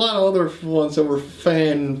 there's a lot of other ones that were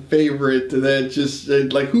fan favorite that just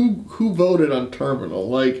like who voted on Terminal?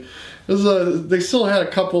 Like, they still had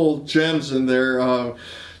a couple gems in there.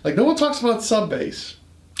 Like no one talks about Subbase.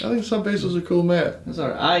 I think Subbase was a cool map.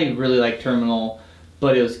 I really like Terminal,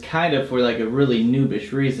 but it was kind of for like a really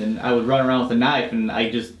noobish reason. I would run around with a knife and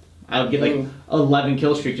I would get like 11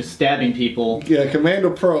 kill streak just stabbing people. Yeah, Commando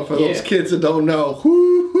Pro for those kids that don't know.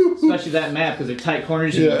 Especially that map because they're tight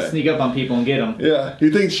corners. You can sneak up on people and get them. Yeah. You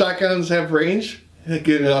think shotguns have range?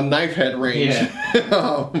 Get a knife had range.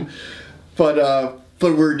 Yeah. But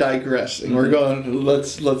we're digressing. We're going.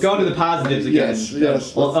 Let's go to the positives again.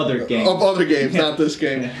 Yes. Well, other games. Of other games, not this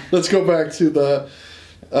game. Let's go back to the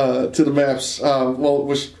maps.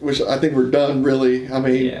 Which I think we're done. Really. I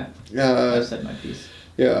mean. I've said my piece.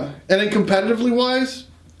 Yeah, and then competitively wise,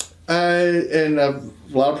 and a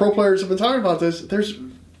lot of pro players have been talking about this. There's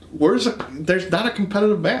not a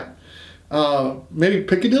competitive map. Maybe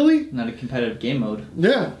Piccadilly. Not a competitive game mode.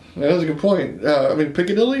 Yeah, that was a good point. I mean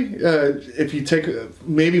Piccadilly. If you take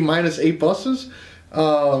maybe -8 buses.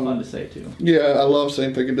 Fun to say too. Yeah, I love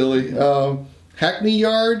saying Piccadilly. Hackney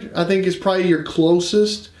Yard, I think, is probably your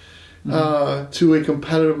closest to a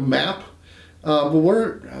competitive map.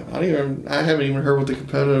 But I haven't even heard what the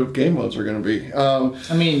competitive game modes are going to be.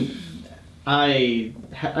 I mean, are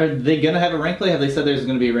they going to have a rank play? Have they said there's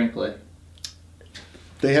going to be a rank play?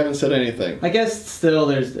 They haven't said anything. I guess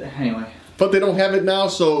still anyway. But they don't have it now,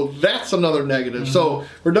 so that's another negative. So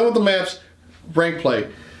we're done with the maps. Rank play.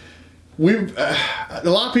 A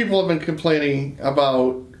lot of people have been complaining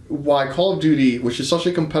about why Call of Duty, which is such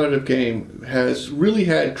a competitive game, has really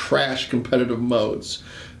had trash competitive modes.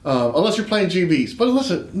 Unless you're playing GBs. But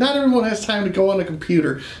listen, not everyone has time to go on a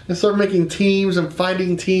computer and start making teams and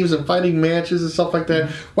finding matches and stuff like that.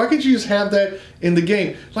 Why can't you just have that in the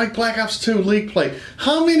game? Like Black Ops 2 League Play.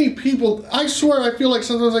 How many people, I swear I feel like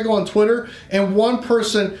sometimes I go on Twitter and one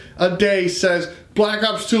person a day says Black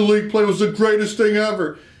Ops 2 League Play was the greatest thing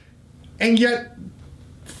ever. And yet,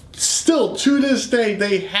 still to this day,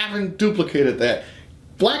 they haven't duplicated that.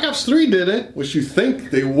 Black Ops 3 did it, which you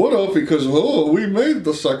think they would have because, we made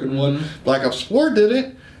the second one. Black Ops 4 did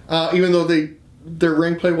it, even though their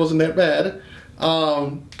rank play wasn't that bad.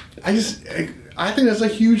 I think that's a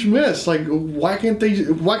huge miss. Like, why can't they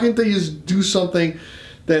just do something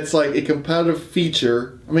that's like a competitive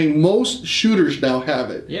feature. I mean, most shooters now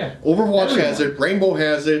have it. Yeah. Overwatch has it. Rainbow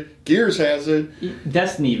has it. Gears has it.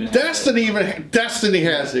 Destiny even. Destiny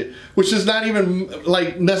has it, which is not even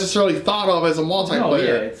like necessarily thought of as a multiplayer. No,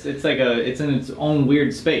 yeah, it's in its own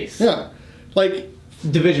weird space. Yeah, like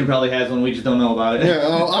Division probably has one. We just don't know about it.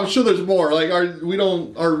 Yeah, I'm sure there's more. Like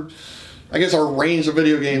I guess our range of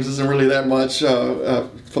video games isn't really that much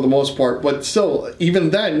for the most part. But still,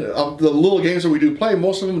 even then, of the little games that we do play,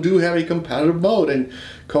 most of them do have a competitive mode, and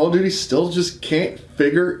Call of Duty still just can't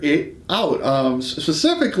figure it out.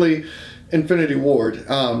 Specifically, Infinity Ward.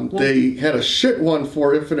 They had a shit one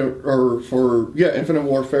for Infinite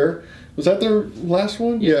Warfare. Was that their last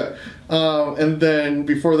one? Yeah. And then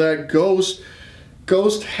before that, Ghost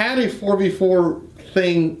had a 4v4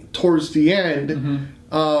 thing towards the end.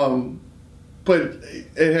 Mm-hmm. But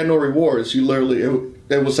it had no rewards. You literally,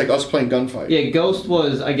 it was like us playing gunfight. Yeah, Ghost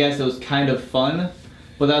was, I guess it was kind of fun,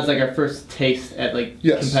 but that was like our first taste at like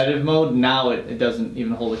competitive mode. Now it doesn't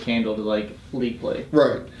even hold a candle to like League play.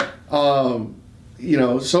 Right. So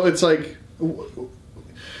it's like,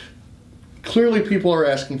 clearly people are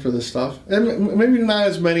asking for this stuff. And maybe not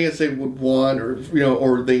as many as they would want or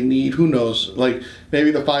they need. Who knows? Like,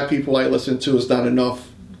 maybe the 5 people I listen to is not enough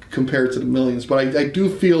compared to the millions, but I do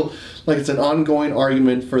feel like it's an ongoing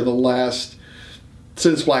argument for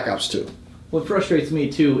since Black Ops 2. What frustrates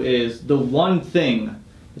me too is the one thing,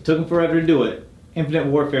 it took them forever to do it, Infinite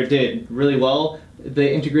Warfare did really well.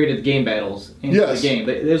 They integrated game battles into the game.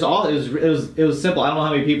 It was simple. I don't know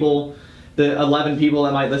how many people, the 11 people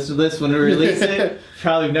that might listen to this when we release it,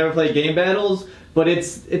 probably have never played game battles. But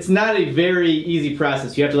it's not a very easy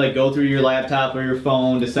process. You have to like go through your laptop or your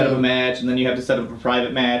phone to set up a match, and then you have to set up a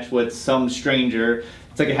private match with some stranger.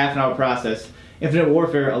 It's like a half-an-hour process. Infinite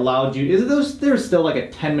Warfare allowed you. There's still like a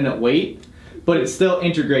 10-minute wait, but it's still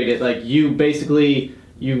integrated. Like you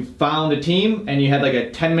found a team and you had like a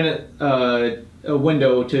 10-minute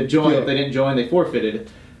window to join. If they didn't join, they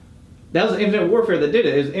forfeited. That was Infinite Warfare that did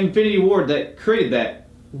it. It was Infinity Ward that created that.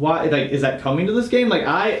 Why? Like, is that coming to this game? Like,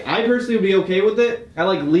 I personally would be okay with it. I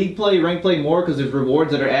like League play, rank play more because there's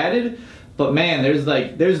rewards that are added. But man, there's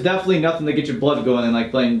definitely nothing to get your blood going in like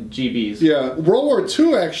playing GBs. Yeah, World War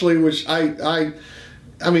II actually, which I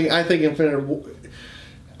think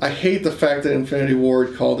I hate the fact that Infinity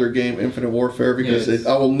Ward called their game Infinite Warfare because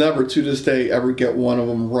I will never to this day ever get one of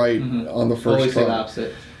them right on the first Always try. the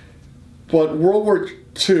opposite. But World War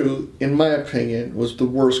II, in my opinion, was the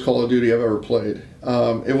worst Call of Duty I've ever played.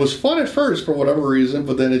 It was fun at first for whatever reason,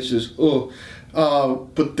 but then it's just,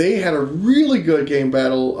 but they had a really good game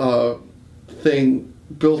battle thing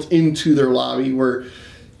built into their lobby where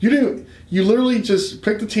you literally just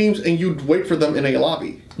pick the teams and you'd wait for them in a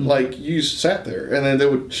lobby. Mm-hmm. Like, you sat there, and then they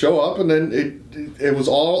would show up, and then it was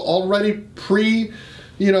all already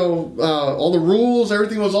all the rules,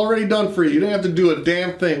 everything was already done for you. You didn't have to do a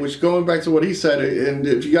damn thing, which going back to what he said, and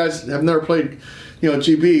if you guys have never played,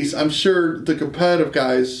 GBs, I'm sure the competitive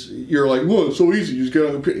guys, you're like, whoa, it's so easy, you just get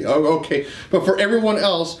on the okay. But for everyone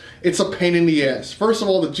else, it's a pain in the ass. First of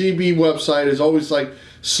all, the GB website is always like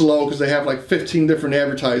slow because they have like 15 different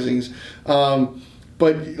advertisings.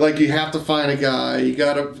 But like, you have to find a guy. You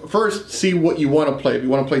gotta first see what you want to play. If you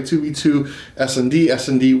want to play 2v2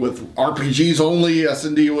 S&D with RPGs only,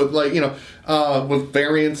 S&D with with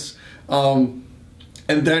variants,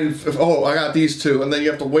 and then I got these two, and then you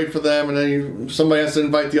have to wait for them, and then somebody has to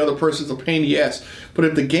invite the other person. It's a pain in the ass. But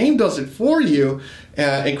if the game does it for you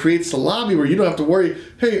and creates the lobby where you don't have to worry,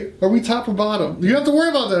 hey, are we top or bottom? You don't have to worry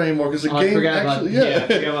about that anymore because the game I forgot about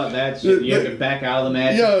that shit. You have to back out of the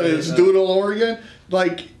match. Yeah, it's do it all over again.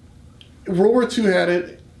 Like, World War II had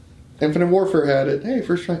it, Infinite Warfare had it. Hey,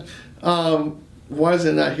 first try. Why is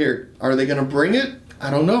it not here? Are they going to bring it? I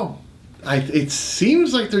don't know. It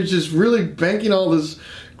seems like they're just really banking all this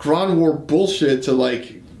Grand War bullshit to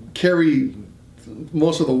like carry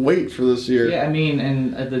most of the weight for this year. Yeah, I mean,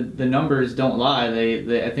 and the numbers don't lie.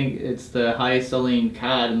 They I think it's the highest selling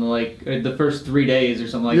COD in the first 3 days or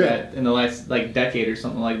something like that in the last decade or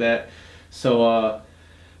something like that. So.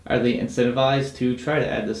 Are they incentivized to try to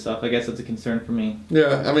add this stuff? I guess that's a concern for me.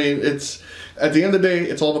 Yeah, I mean, it's at the end of the day,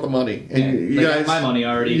 it's all about the money. And you guys got my money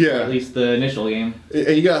already. For at least the initial game.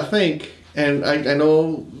 And you gotta think, and I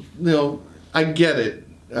know, I get it.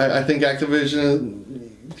 I think Activision,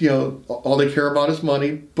 all they care about is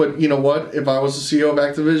money. But you know what? If I was the CEO of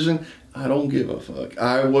Activision, I don't give a fuck.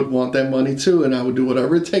 I would want that money too, and I would do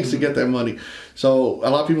whatever it takes to get that money. So a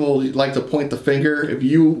lot of people like to point the finger. If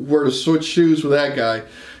you were to switch shoes with that guy,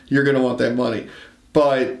 you're going to want that money.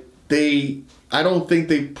 But I don't think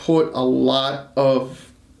they put a lot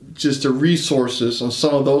of just the resources on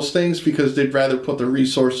some of those things because they'd rather put the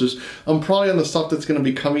resources probably on the stuff that's going to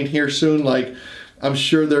be coming here soon. Like, I'm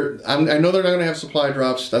sure I know they're not going to have supply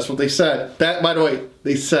drops. That's what they said. That, by the way,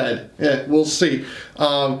 they said. Yeah, we'll see.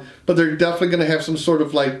 But they're definitely going to have some sort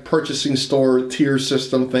of like purchasing store tier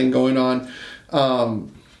system thing going on.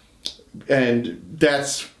 And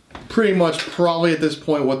that's pretty much probably at this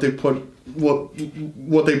point what they put,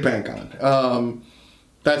 what they bank on.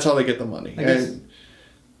 That's how they get the money. And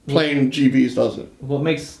playing GVs doesn't.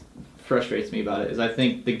 What frustrates me about it is I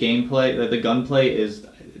think the gameplay, the gunplay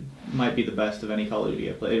might be the best of any Call of Duty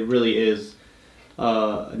I play. It really is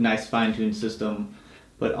a nice fine-tuned system,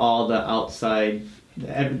 but all the outside,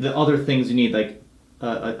 the other things you need, like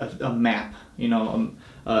a map,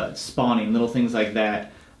 spawning, little things like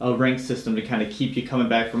that, a rank system to kind of keep you coming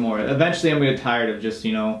back for more. Eventually I'm going to get tired of just,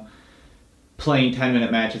 playing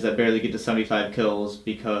 10-minute matches that barely get to 75 kills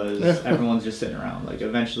because everyone's just sitting around. Like,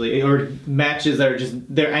 eventually, or matches that are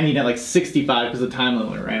they're ending at like 65 because the time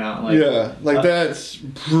limit ran out. Like, that's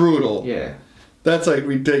brutal. Yeah. That's like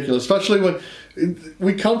ridiculous, especially when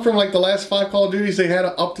we come from like the last 5 Call of Duties, they had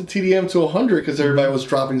to up the TDM to 100 because everybody was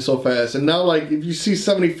dropping so fast. And now, like, if you see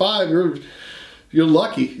 75, you're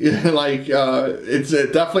lucky. It's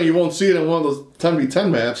definitely, you won't see it in one of those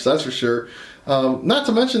 10v10 maps, that's for sure. Not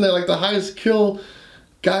to mention that, like, the highest kill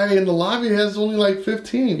guy in the lobby has only like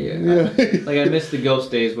 15. Yeah. I miss the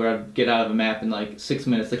Ghost days where I'd get out of a map in like 6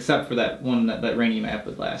 minutes, except for that one, that rainy map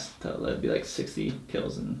would last till it'd be like 60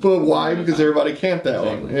 kills. But why? Because everybody camped that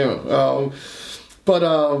one.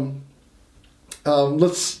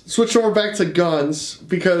 Let's switch over back to guns,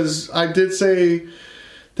 because I did say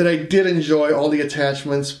that I did enjoy all the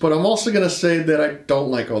attachments, but I'm also going to say that I don't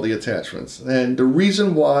like all the attachments. And the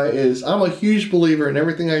reason why is I'm a huge believer in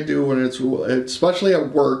everything I do, when it's especially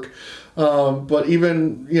at work, but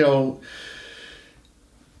even,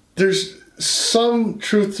 there's some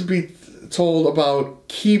truth to be told about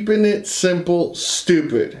keeping it simple,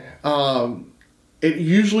 stupid. It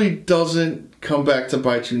usually doesn't come back to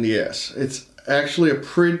bite you in the ass. It's actually a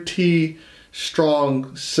pretty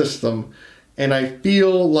strong system. And I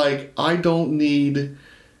feel like I don't need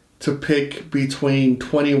to pick between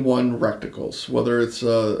 21 reticles, whether it's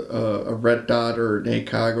a red dot or an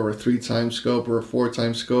ACOG or a 3x scope or a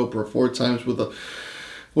 4x scope or a 4x with a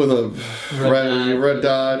red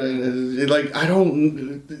dot. And I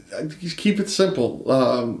just keep it simple.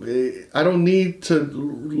 I don't need to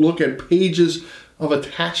look at pages of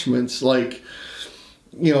attachments. Like,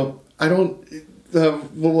 I don't.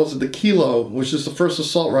 What was it? The Kilo, which is the first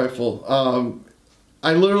assault rifle.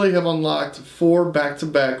 I literally have unlocked 4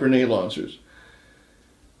 back-to-back grenade launchers.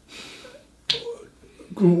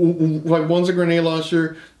 Like, one's a grenade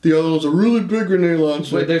launcher, the other one's a really big grenade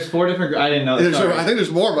launcher. Wait, there's 4 different. I didn't know. I think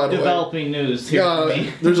there's more, by the way. Developing news here for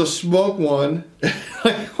me. There's a smoke one.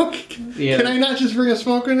 Can I not just bring a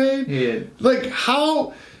smoke grenade? Yeah. Like,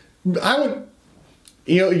 how? I would.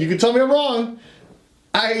 You can tell me I'm wrong.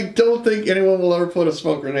 I don't think anyone will ever put a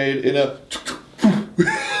smoke grenade in a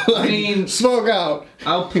smoke out.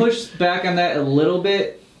 I'll push back on that a little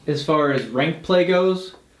bit as far as ranked play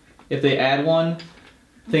goes. If they add one,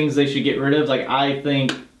 things they should get rid of. Like, I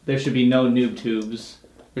think there should be no noob tubes.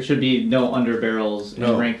 There should be no underbarrels in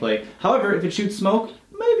ranked play. However, if it shoots smoke,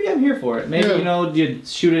 maybe I'm here for it. Maybe, you'd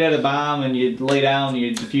shoot it at a bomb and you'd lay down,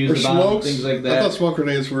 you'd defuse the bomb, smokes, things like that. I thought smoke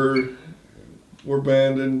grenades were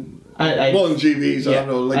banned in GVs. I don't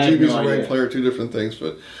know. Like, GVs and ranked play are 2 different things,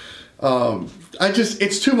 but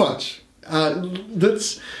it's too much.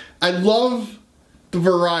 I love the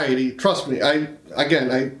variety. Trust me.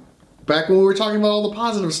 Back when we were talking about all the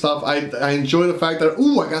positive stuff, I enjoy the fact that,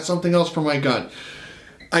 I got something else for my gun.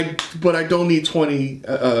 But I don't need 20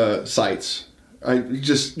 sights.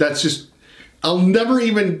 I'll never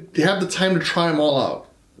even have the time to try them all out.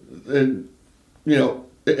 And,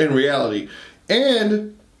 in reality.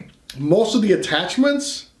 And most of the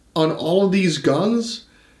attachments on all of these guns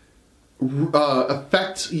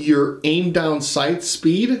affect your aim down sight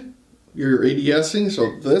speed, your ADSing. So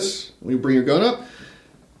when you bring your gun up,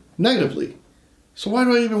 negatively. So why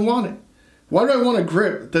do I even want it? Why do I want a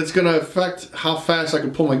grip that's going to affect how fast I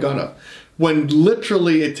can pull my gun up? When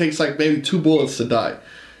literally it takes like maybe 2 bullets to die.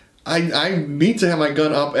 I need to have my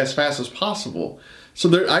gun up as fast as possible. So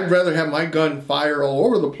I'd rather have my gun fire all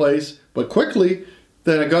over the place, but quickly,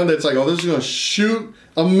 than a gun that's like, this is going to shoot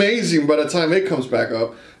amazing by the time it comes back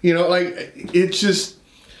up. It's just,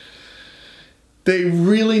 they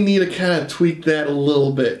really need to kind of tweak that a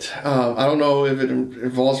little bit. I don't know if it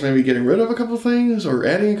involves maybe getting rid of a couple things or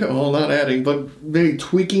adding, not adding, but maybe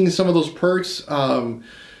tweaking some of those perks.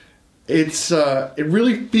 It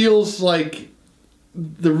really feels like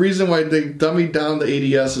the reason why they dummied down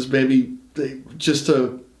the ADS is maybe just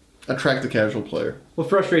to attract the casual player. What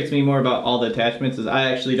frustrates me more about all the attachments is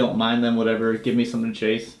I actually don't mind them, whatever, give me something to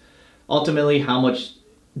chase. Ultimately, how much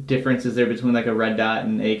difference is there between like a red dot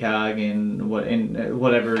and ACOG and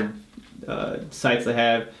whatever sites they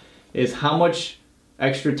have is how much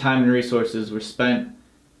extra time and resources were spent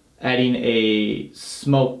adding a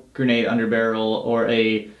smoke grenade under barrel or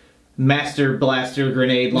a master blaster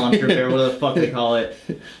grenade launcher barrel, whatever the fuck they call it,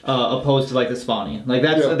 opposed to like the spawning. Like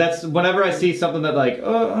that's whenever I see something that like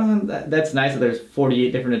that's nice that there's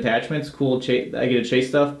 48 different attachments, cool. I get to chase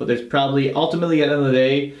stuff, but there's probably ultimately at the end of the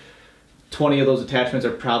day, 20 of those attachments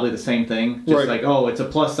are probably the same thing. Just like it's a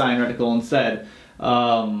plus sign reticle instead.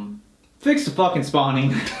 Fix the fucking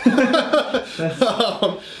spawning.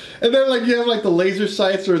 And then like you have like the laser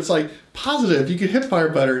sights where it's like positive, you can hip fire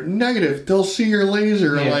better. Negative, they'll see your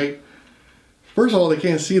laser. Yeah. Like, first of all, they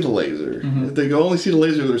can't see the laser. Mm-hmm. They can only see the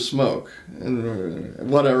laser with their smoke.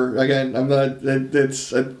 And whatever. Again, I'm not.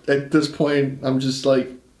 It's at this point, I'm just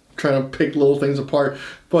like trying to pick little things apart.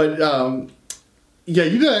 But yeah,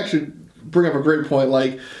 you did actually bring up a great point.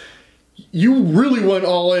 Like, you really went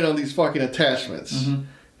all in on these fucking attachments.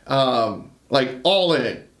 Mm-hmm. Like all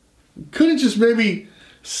in. Couldn't just maybe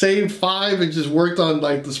saved 5 and just worked on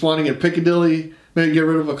like the spawning in Piccadilly, maybe get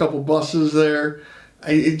rid of a couple buses there.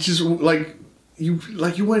 It just like you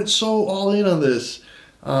went so all in on this,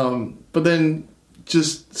 but then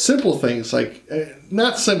just simple things like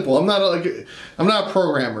not simple. I'm not a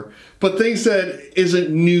programmer, but things that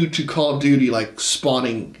isn't new to Call of Duty like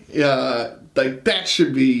spawning. Like that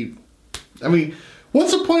should be. I mean,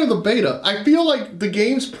 what's the point of the beta? I feel like the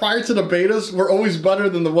games prior to the betas were always better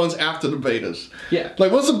than the ones after the betas. Yeah.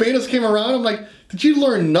 Like, once the betas came around, I'm like, did you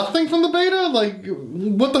learn nothing from the beta? Like,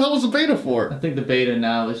 what the hell was the beta for? I think the beta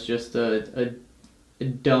now is just a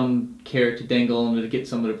dumb carrot to dangle and to get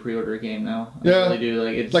someone to pre-order a game now. I really do.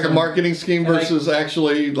 Like, it's like a marketing scheme versus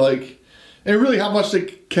actually, like... And really, how much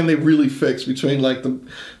can they really fix between like the? I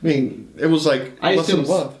mean, it was like I assume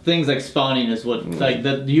things like spawning is what like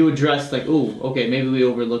that you address. Like, ooh, okay, maybe we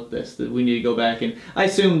overlooked this. That we need to go back and I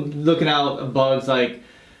assume looking out bugs like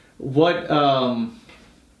what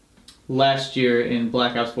last year in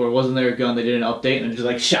Black Ops 4 wasn't there a gun they did an update and it just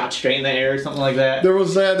like shot straight in the air or something like that. There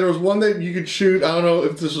was that. There was one that you could shoot. I don't know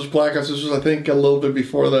if this was Black Ops. This was I think a little bit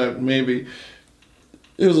before that maybe.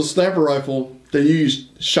 It was a sniper rifle that you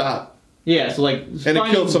shot. Yeah, so like and it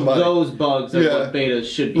killed somebody. Those bugs are what betas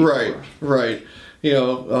should be Right. You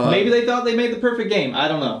know, maybe they thought they made the perfect game. I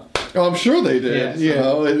don't know. Oh, I'm sure they did. Yeah, you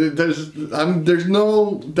know, there's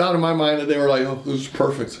no doubt in my mind that they were like, oh, this is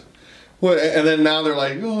perfect. Well, and then now they're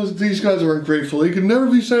like, oh, these guys are ungrateful. They can never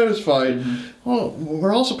be satisfied. Mm-hmm. Well,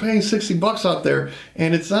 we're also paying $60 out there,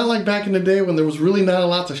 and it's not like back in the day when there was really not a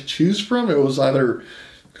lot to choose from. It was either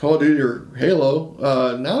Call of Duty or Halo.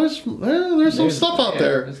 Now there's some stuff out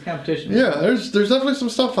there. There's competition. Yeah, there's definitely some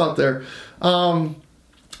stuff out there.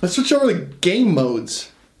 Let's switch over to game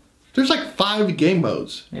modes. There's like 5 game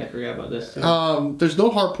modes. Yeah, I forgot about this too. There's no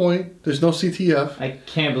hardpoint. There's no CTF. I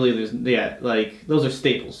can't believe there's like those are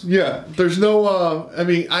staples. Yeah, there's no. I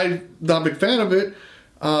mean, I'm not a big fan of it,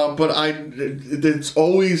 but it's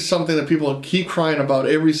always something that people keep crying about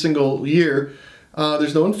every single year.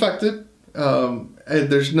 There's no infected. And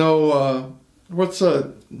there's no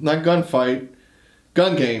not gunfight,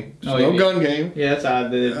 gun game. There's gun game. Yeah, that's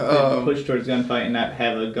odd. They push towards gunfight and not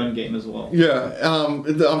have a gun game as well. Yeah,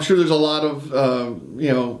 I'm sure there's a lot of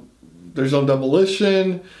there's no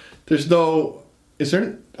demolition. There's no. Is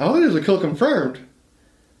there? I don't think there's a kill confirmed.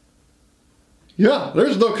 Yeah,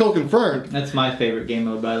 there's no kill confirmed. That's my favorite game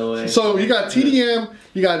mode, by the way. So you got TDM,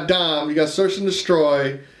 you got Dom, you got Search and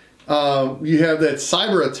Destroy. You have that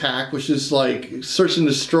cyber attack, which is like Search and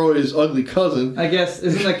Destroy's ugly cousin. I guess,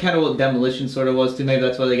 isn't that kind of what Demolition sort of was too? Maybe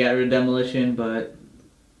that's why they got rid of Demolition, but...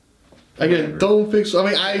 Again, don't fix... I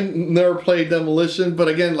mean, I never played Demolition, but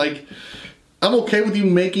again, like, I'm okay with you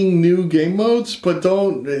making new game modes, but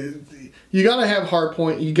don't... You gotta have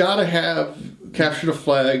Hardpoint, you gotta have Capture the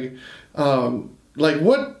Flag. Like,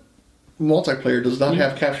 what multiplayer does not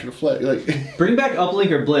have Capture the Flag? Like, bring back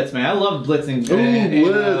Uplink or Blitz, man. I love blitzing.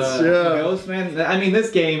 Blitz, yeah. Ghost, man. I mean,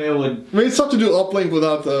 this game, it would... I mean, it's tough to do Uplink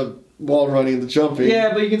without the wall running and the jumping.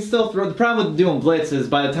 Yeah, but you can still throw... The problem with doing Blitz is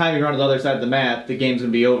by the time you run to the other side of the map, the game's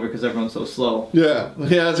going to be over because everyone's so slow. Yeah,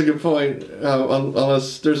 that's a good point.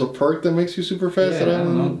 Unless there's a perk that makes you super fast. Yeah, I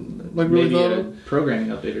don't know. Maybe a programming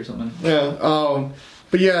update or something. Yeah,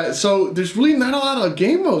 but yeah, so there's really not a lot of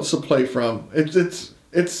game modes to play from.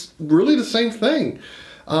 It's really the same thing.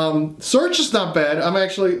 Search is not bad. I'm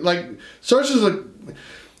actually like Search is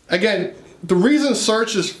again, the reason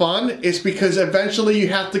search is fun is because eventually you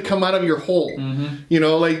have to come out of your hole. You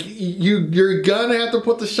know, like you're gonna have to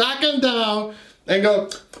put the shotgun down and go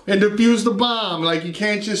and defuse the bomb. Like you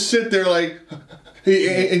can't just sit there like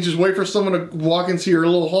and just wait for someone to walk into your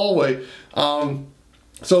little hallway.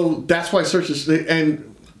 So that's why search is.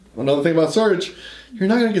 And another thing about search, you're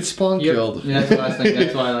not gonna get spawn killed. Yeah, that's what I was thinking.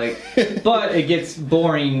 That's why, like, but it gets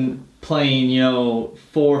boring playing, you know,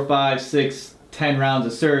 4, 5, 6, 10 rounds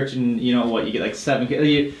of search, and you know what, you get like 7.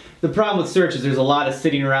 The problem with search is there's a lot of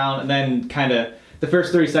sitting around, and then kind of the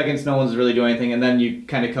first 30 seconds, no one's really doing anything, and then you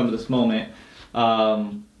kind of come to this moment.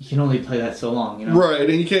 You can only play that so long, you know. Right,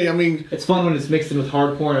 and you can't. I mean, it's fun when it's mixed in with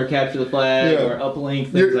hardpoint or capture the flag or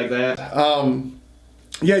uplink, things like that.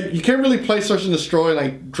 Yeah, you can't really play search and destroy and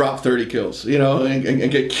like drop 30 kills, you know,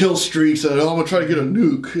 and get kill streaks and I'm gonna try to get a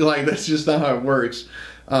nuke. Like that's just not how it works.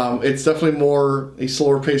 It's definitely more a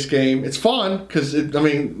slower paced game. It's fun because there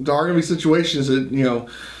are gonna be situations that you know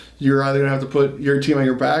you're either gonna have to put your team on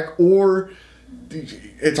your back or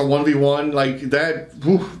it's a 1v1 like that.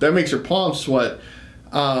 That makes your palms sweat.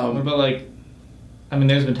 What about like? I mean,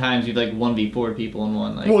 there's been times you've like 1v4 people in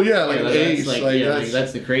one. Like, well, yeah, like Ace.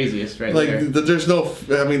 That's the craziest right like, there. There's no.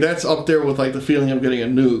 I mean, that's up there with like the feeling of getting a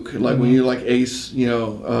nuke. Like when you like Ace, you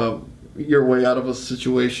know, your way out of a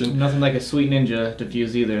situation. Nothing like a sweet ninja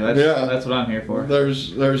defuse either. That's what I'm here for.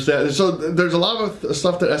 There's that. So there's a lot of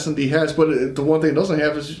stuff that S&D has, but the one thing it doesn't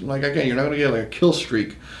have is like again, you're not going to get like a kill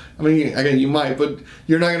streak. I mean, again, you might, but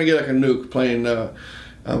you're not going to get like a nuke playing or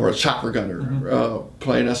a chopper gunner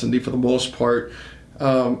playing S&D for the most part.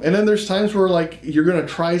 And then there's times where like you're gonna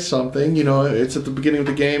try something, you know, it's at the beginning of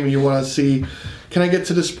the game and you want to see, can I get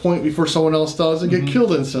to this point before someone else does and get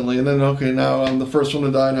killed instantly? And then okay, now I'm the first one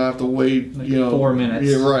to die. Now I have to wait, like you know, 4 minutes.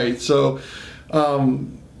 Yeah, right. So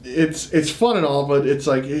it's fun and all, but it's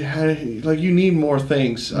like you need more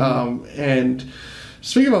things. And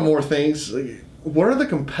speaking about more things, like, what are the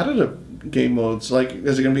competitive game modes? Like,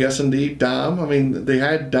 is it gonna be S&D, Dom? I mean, they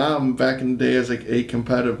had Dom back in the day as like a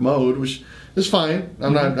competitive mode, which. It's fine. I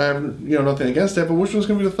have nothing against that. But which one's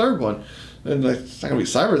going to be the third one? And like, it's not going to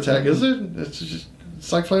be Cyber Attack, is it?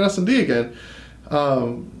 It's like playing S&D again.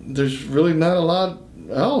 There's really not a lot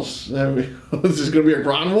else. I mean, this is going to be a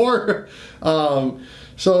ground war.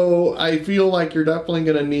 So I feel like you're definitely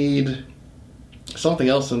going to need something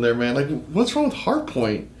else in there, man. Like, what's wrong with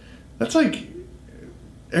Hardpoint? That's like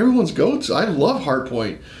everyone's go-to. I love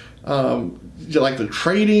Hardpoint. Like the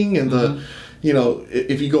trading and the. You know,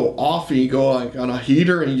 if you go off and you go like on a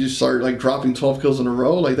heater and you just start like dropping 12 kills in a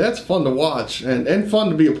row, like that's fun to watch and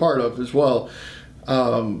fun to be a part of as well.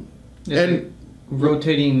 And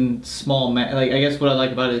rotating small like I guess what I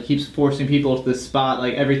like about it keeps forcing people to this spot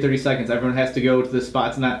like every 30 seconds. Everyone has to go to this spot.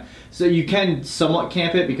 It's not so you can somewhat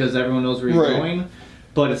camp it because everyone knows where you're going,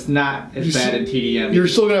 but it's not as bad in TDM. You're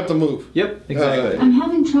still gonna have to move. Yep, exactly. I'm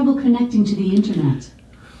having trouble connecting to the internet.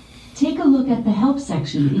 Take a look at the help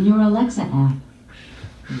section in your Alexa app.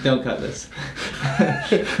 Don't cut this.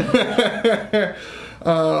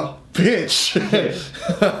 Bitch.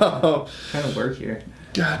 Kind of work here.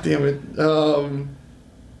 God damn it.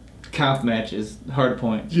 Comp matches, hard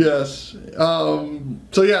point. Yes.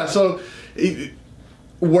 So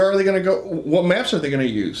where are they going to go? What maps are they going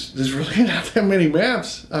to use? There's really not that many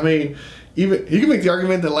maps. I mean, even you can make the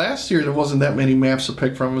argument that last year there wasn't that many maps to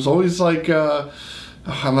pick from. It was always like...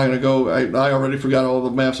 I'm not gonna go. I already forgot all the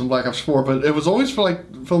maps in Black Ops 4, but it was always for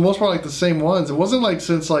the most part like the same ones. It wasn't like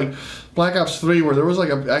since like Black Ops 3 where there was like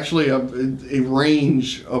a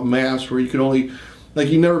range of maps where you could only like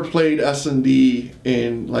you never played S&D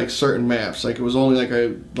in like certain maps. Like it was only like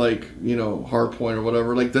Hardpoint or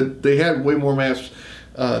whatever. Like they had way more maps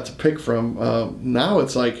to pick from. Now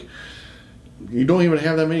it's like you don't even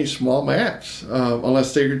have that many small maps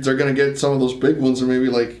unless they're gonna get some of those big ones or maybe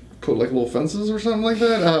like. Put like little fences or something like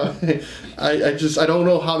that. I don't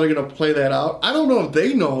know how they're gonna play that out. I don't know if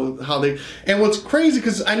they know how they. And what's crazy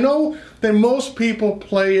because I know that most people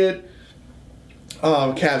play it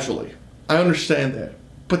casually. I understand that,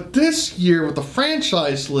 but this year with the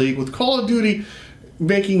franchise league, with Call of Duty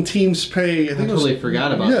making teams pay, I totally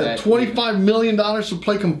forgot about that. $25 million to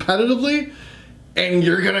play competitively. And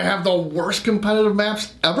you're going to have the worst competitive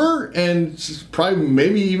maps ever, and probably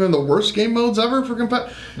maybe even the worst game modes ever for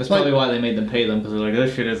competitive. That's probably why they made them pay them, because they're like,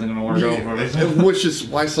 this shit isn't going to work out for us. Which is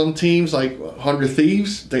why some teams, like Hunger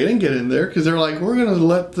Thieves, they didn't get in there, because they're like, we're going to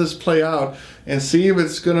let this play out and see if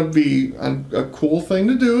it's going to be a cool thing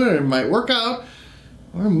to do, and it might work out,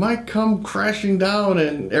 or it might come crashing down,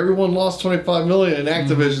 and everyone lost $25 million, and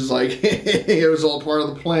Activision's like, it was all part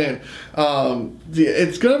of the plan.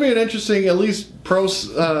 It's going to be an interesting, at least pro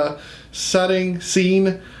scene.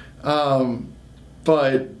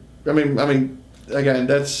 But I mean, again,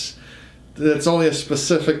 that's only a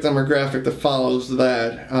specific demographic that follows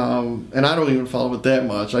that, and I don't even follow it that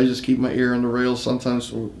much. I just keep my ear on the rails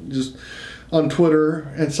sometimes, just on Twitter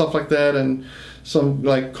and stuff like that, and some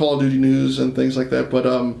like Call of Duty news and things like that. But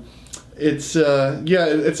it's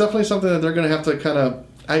definitely something that they're going to have to kind of.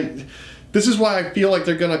 This is why I feel like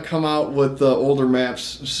they're going to come out with the older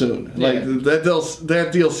maps soon. Yeah. Like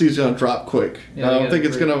that DLC is going to drop quick. Yeah, I don't think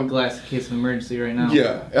it's going to. Glass case of emergency right now.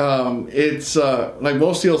 Yeah, it's like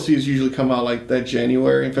most DLCs usually come out like that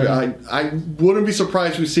January. In fact, I wouldn't be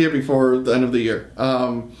surprised if we see it before the end of the year.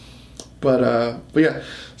 But yeah.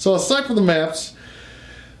 So aside from the maps,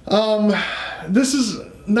 this is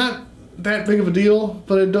not that big of a deal,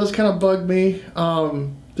 but it does kind of bug me.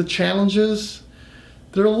 The challenges,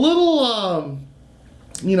 they're a little, I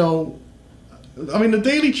mean, the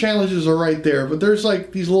daily challenges are right there, but there's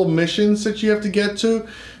like these little missions that you have to get to,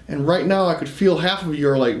 and right now I could feel half of you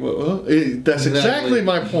are like, that's exactly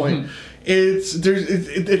my point.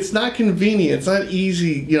 It's not convenient. It's not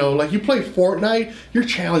easy. Like you play Fortnite, your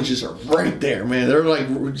challenges are right there, man. They're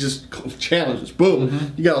like just challenges. Boom.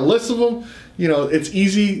 Mm-hmm. You got a list of them. It's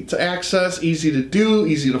easy to access, easy to do,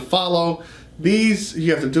 easy to follow. These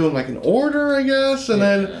you have to do them like in order, I guess, and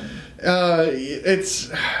then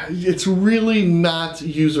it's really not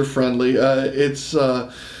user friendly. It's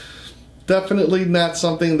definitely not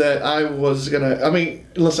something that I was gonna. I mean,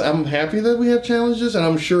 listen, I'm happy that we have challenges, and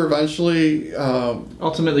I'm sure eventually.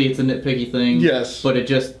 Ultimately, it's a nitpicky thing. Yes, but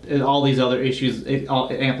all these other issues, it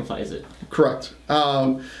amplifies it. Correct.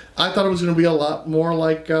 I thought it was going to be a lot more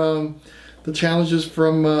like the challenges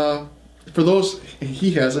from. For those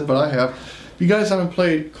he hasn't, but I have. If you guys haven't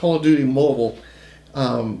played Call of Duty Mobile,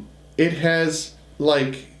 it has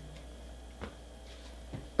like.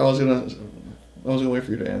 I was gonna wait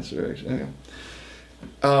for you to answer. Actually,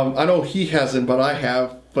 I know he hasn't, but I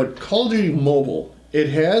have. But Call of Duty Mobile, it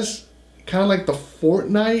has kind of like the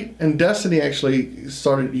Fortnite, and Destiny actually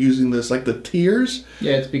started using this, like the tiers.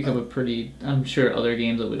 Yeah, it's become a pretty. I'm sure other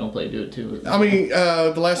games that we don't play do it too. I mean,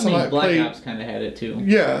 the last time I played, Black Ops kind of had it too.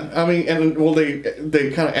 Yeah, I mean, and well, they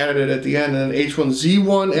kind of added it at the end, and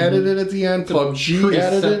H1Z1 added it at the end. PUBG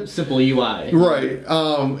added it. Simple UI. Right.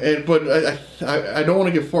 But I don't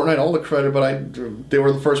want to give Fortnite all the credit, but they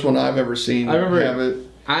were the first one I've ever seen have it.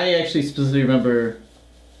 I actually specifically remember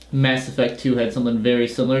Mass Effect 2 had something very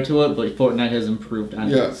similar to it, but Fortnite has improved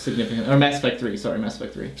on it significantly. Or Mass Effect 3, Mass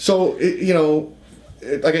Effect 3. So,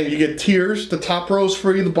 again, you get tiers. The top row is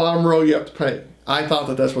free, the bottom row you have to pay. I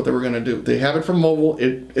thought that's what they were going to do. They have it for mobile.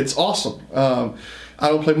 It's awesome. I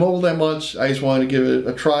don't play mobile that much. I just wanted to give it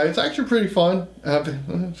a try. It's actually pretty fun.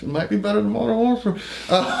 It might be better than Modern Warfare.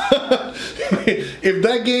 If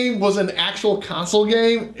that game was an actual console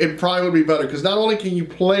game, it probably would be better. Because not only can you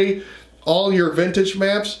play all your vintage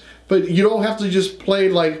maps, but you don't have to just play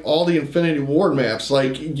like all the Infinity Ward maps.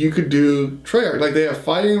 Like you could do Treyarch. Like they have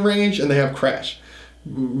Fighting Range and they have Crash,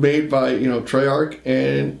 made by Treyarch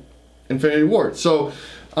and Infinity Ward. So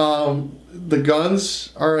the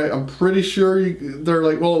guns are, I'm pretty sure they're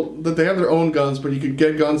like, well, that they have their own guns, but you could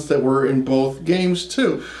get guns that were in both games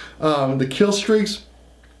too. The kill streaks,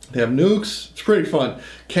 they have nukes. It's pretty fun.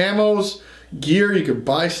 Camos, gear. You could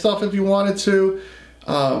buy stuff if you wanted to.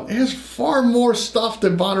 It has far more stuff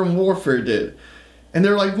than Modern Warfare did. And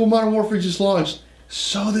they're like, well, Modern Warfare just launched.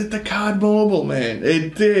 So did the COD Mobile, man.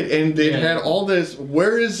 It did. And they had all this.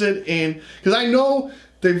 Where is it in? Because I know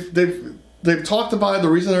they've talked about it. The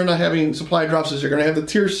reason they're not having supply drops is they're going to have the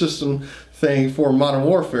tier system thing for Modern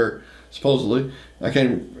Warfare, supposedly.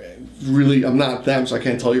 I'm not them, so I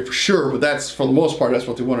can't tell you for sure. But that's, for the most part, that's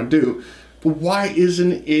what they want to do. But why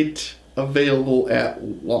isn't it available at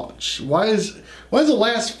launch? Why is the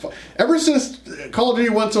last... Ever since Call of Duty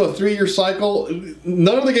went to a 3-year cycle,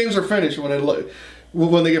 none of the games are finished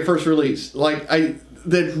when they get first released.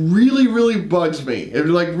 That really, really bugs me. It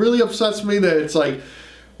really upsets me that it's like,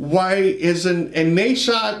 why isn't... And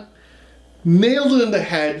Nadeshot nailed it in the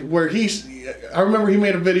head where I remember he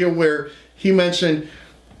made a video where he mentioned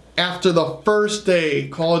after the first day,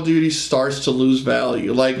 Call of Duty starts to lose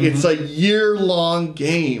value. It's a year-long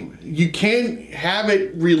game. You can't have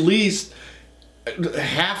it released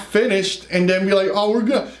half finished and then be like,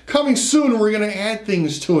 oh, coming soon, we're gonna add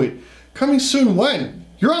things to it. Coming soon when?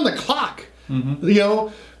 You're on the clock.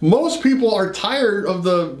 Most people are tired of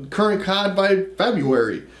the current COD by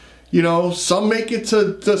February. Some make it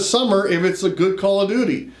to summer if it's a good Call of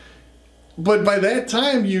Duty. But by that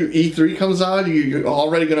time, E3 comes out, you're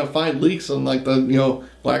already gonna find leaks on the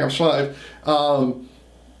Black Ops 5.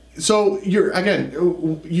 So you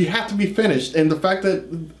have to be finished, and the fact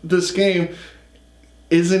that this game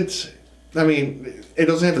isn't. I mean, it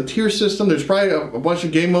doesn't have the tier system. There's probably a bunch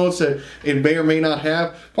of game modes that it may or may not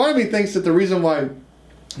have. Part of me thinks that the reason why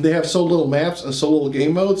they have so little maps and so little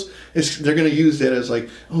game modes is they're going to use that as like,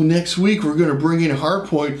 oh, next week we're going to bring in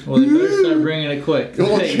Hardpoint. Well, they better start bringing it quick.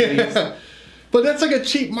 Well, yeah. But that's like a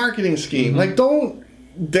cheap marketing scheme. Mm-hmm. Like, don't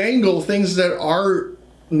dangle things that are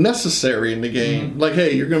necessary in the game. Like,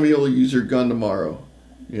 hey, you're going to be able to use your gun tomorrow.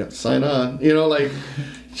 Yeah, sign on. You know, like,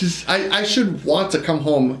 just I should want to come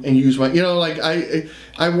home and use my. You know, like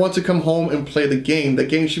I want to come home and play the game. The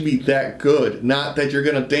game should be that good, not that you're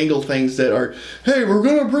going to dangle things that are, hey, we're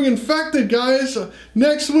going to bring Infected, guys.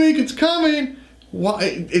 Next week, it's coming.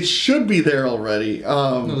 Why? It should be there already.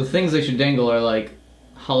 No, the things they should dangle are like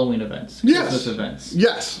Halloween events, Christmas events,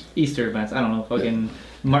 Easter events. I don't know, fucking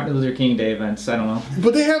Martin Luther King Day events. I don't know.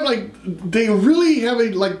 But they have they really have a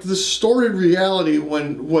distorted reality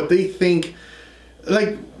when what they think,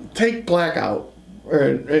 like take Blackout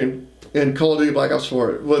and Call of Duty Black Ops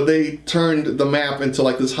 4, where they turned the map into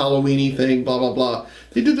like this Halloween-y thing, blah blah blah.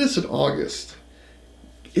 They did this in August.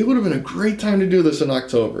 It would have been a great time to do this in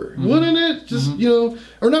October, wouldn't it? Just,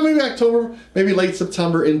 or not maybe October, maybe late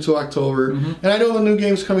September into October. And I know the new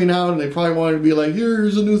game's coming out, and they probably wanted to be like,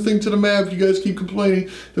 here's a new thing to the map. You guys keep complaining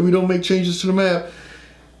that we don't make changes to the map.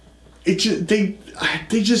 They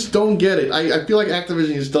just don't get it. I feel like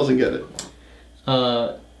Activision just doesn't get it.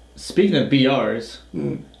 Speaking of BRs,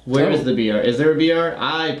 where is the BR? Is there a BR?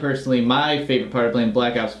 I personally, my favorite part of playing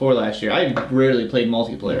Black Ops 4 last year, I rarely played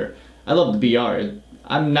multiplayer. I love the BR.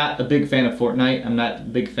 I'm not a big fan of Fortnite. I'm not a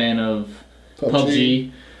big fan of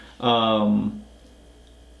PUBG. But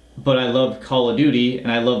I love Call of Duty,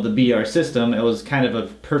 and I love the BR system. It was kind of a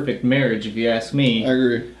perfect marriage, if you ask me. I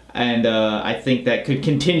agree. And I think that could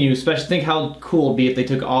continue, especially think how cool it would be if they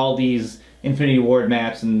took all these Infinity Ward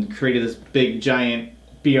maps and created this big, giant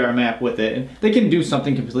BR map with it. And they can do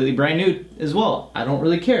something completely brand new as well. I don't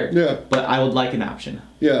really care. Yeah. But I would like an option.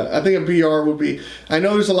 Yeah, I think a BR would be... I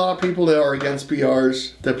know there's a lot of people that are against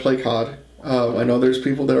BRs that play COD. I know there's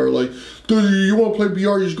people that are like, dude, you want to play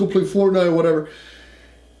BR, you just go play Fortnite or whatever.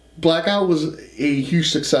 Blackout was a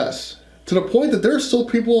huge success. To the point that there are still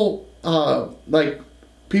people,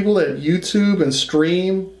 people that YouTube and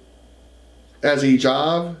stream as a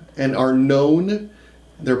job and are known.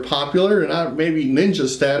 They're popular. They're not maybe ninja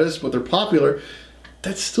status, but they're popular.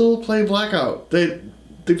 That still play Blackout. They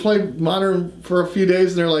play Modern for a few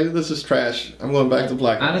days and they're like, this is trash. I'm going back to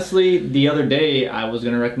Blackout. Honestly, the other day I was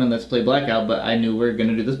going to recommend Let's Play Blackout, but I knew we were going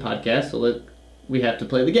to do this podcast, so we have to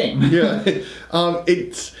play the game. Yeah.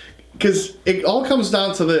 It's because it all comes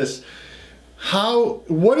down to this.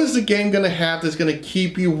 What is the game going to have that's going to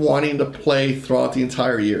keep you wanting to play throughout the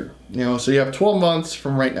entire year? So you have 12 months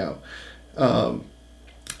from right now.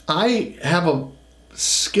 I have a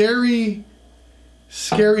scary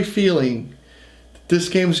feeling this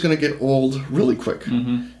game is going to get old really quick.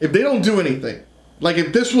 If they don't do anything, like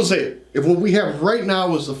if this was it, if what we have right now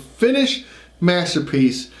was the finished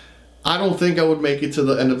masterpiece, I don't think I would make it to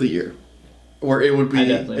the end of the year, where it would be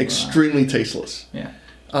extremely tasteless. Yeah.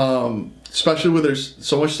 Especially when there's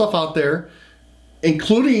so much stuff out there,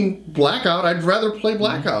 including Blackout. I'd rather play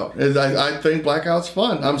Blackout. I think Blackout's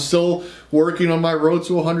fun. I'm still working on my road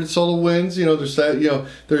to 100 solo wins. There's that.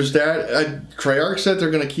 There's that. Treyarch said they're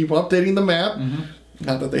going to keep updating the map.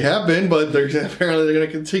 Not that they have been, but apparently they're going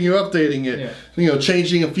to continue updating it. Yeah.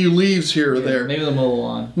 Changing a few leaves here or there. Maybe the mobile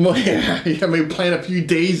one. Yeah, maybe plant a few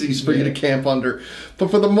daisies for you to camp under. But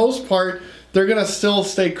for the most part, they're going to still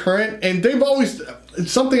stay current. And they've always...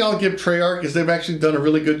 Something I'll give Treyarch is they've actually done a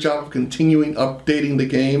really good job of continuing updating the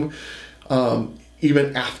game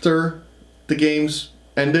even after the game's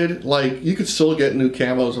ended. Like, you could still get new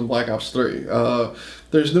camos in Black Ops 3.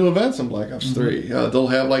 There's new events in Black Ops 3. They'll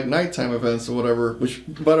have, like, nighttime events or whatever, which,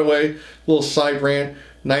 by the way, little side rant,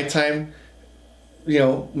 nighttime,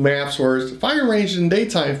 maps where it's firing range in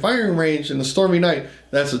daytime, firing range in the stormy night.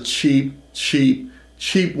 That's a cheap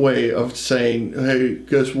way of saying, hey,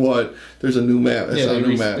 guess what? There's a new map. It's not a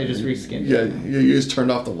new map. They just reskinned it. Yeah, you just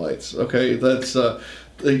turned off the lights. Okay, that's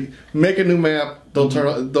they make a new map. Don't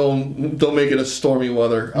don't make it a stormy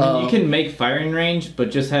weather. You can make firing range,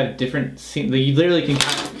 but just have different scenes. You literally can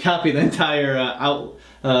copy the entire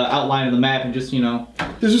outline of the map and just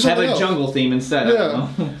have a jungle theme instead. Yeah,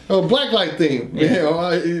 blacklight theme.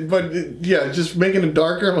 Yeah. Just making it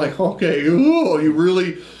darker. I'm like, okay, ooh, you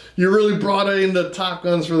really brought in the Top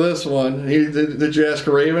Guns for this one. Did you ask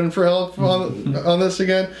Raven for help on this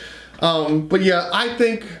again? But yeah, I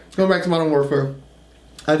think, going back to Modern Warfare,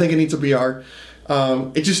 I think it needs a BR.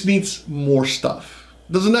 It just needs more stuff.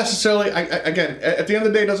 Doesn't necessarily, again, at the end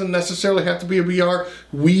of the day, doesn't necessarily have to be a VR.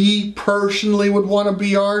 We personally would want a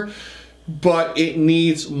VR, but it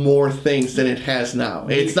needs more things than it has now.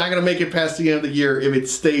 It's not going to make it past the end of the year if it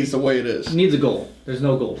stays the way it is. It needs a goal. There's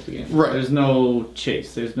no goal to the game. Right. There's no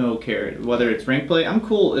chase. There's no carrot. Whether it's rank play, I'm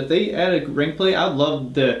cool. If they add a rank play, I'd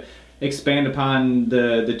love to expand upon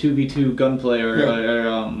the 2v2 gunplay or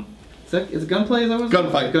is it gunplay? Is that what it's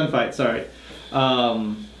called? Gunfight. Gunfight, sorry.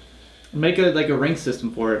 Make a rank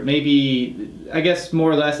system for it. Maybe, I guess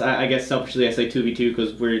more or less, I guess selfishly I say 2v2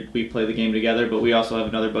 because we play the game together, but we also have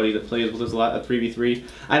another buddy that plays with us a lot, a 3v3.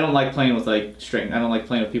 I don't like playing with string. I don't like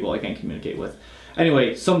playing with people I can't communicate with.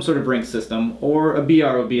 Anyway, some sort of rank system, or a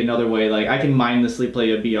BR would be another way. Like, I can mindlessly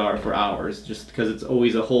play a BR for hours just because it's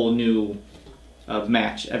always a whole new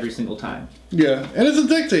match every single time. Yeah, and it's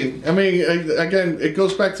addicting. I mean, again, it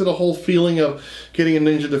goes back to the whole feeling of getting a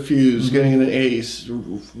ninja defuse, getting an ace,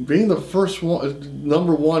 being the first one,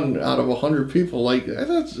 number one out of 100 people. Like,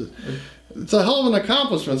 it's a hell of an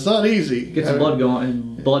accomplishment. It's not easy. Get some blood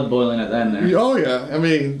boiling at the end there. Oh yeah, I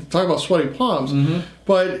mean, talk about sweaty palms.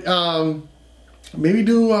 But maybe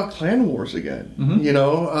do Clan Wars again. You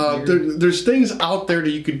know, there's things out there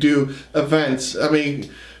that you could do. Events. I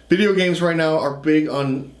mean. Video games right now are big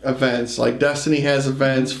on events. Like Destiny has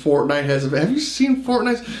events, Fortnite has events. Have you seen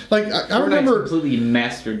Fortnite's? Like I remember completely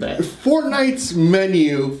mastered that. Fortnite's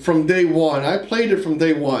menu from day one. I played it from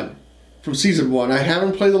day one, from season 1. I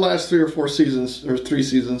haven't played the last 3 or 4 seasons or 3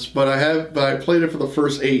 seasons, but I played it for the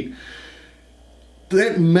first 8.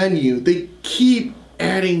 That menu, they keep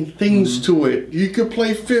adding things to it. You could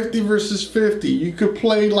play 50 versus 50. You could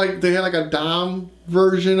play they had a Dom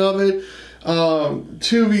version of it.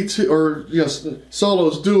 2v2 or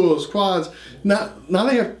solos, duos, quads. Now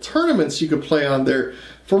they have tournaments you could play on there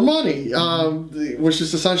for money, which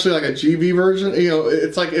is essentially like a GB version. You know,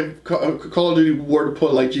 it's like if Call of Duty were to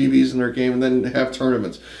put GBs in their game and then have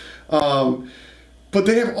tournaments. But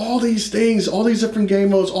they have all these things, all these different game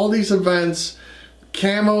modes, all these events,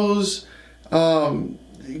 camos,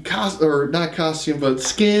 or not costume, but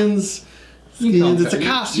skins. It's a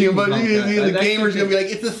costume, but the gamer's gonna be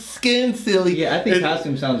like, it's a skin, silly. Yeah, I think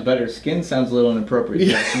costume sounds better. Skin sounds a little inappropriate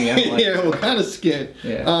to me. I don't like what kind of skin?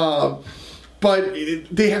 Yeah. But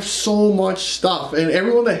they have so much stuff, and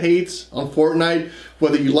everyone that hates on Fortnite,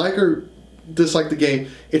 whether you like or dislike the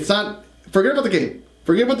game, it's not. Forget about the game.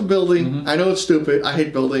 Forget about the building. I know it's stupid. I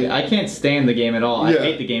hate building. Yeah, I can't stand the game at all. I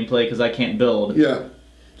hate the gameplay because I can't build. Yeah,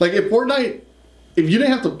 like if Fortnite. If you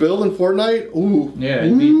didn't have to build in Fortnite,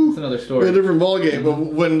 it's another story. A different ballgame.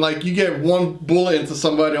 But when you get one bullet into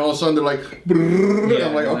somebody, all of a sudden they're like,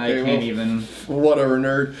 I'm like, okay, I can't even. Whatever,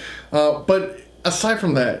 nerd. But aside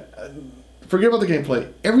from that, forget about the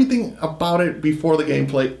gameplay. Everything about it before the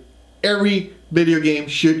gameplay, every video game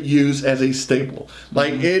should use as a staple.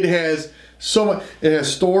 Like it has so much. It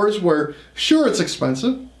has stores where, sure, it's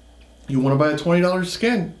expensive. You want to buy a $20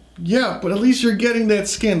 skin. Yeah, but at least you're getting that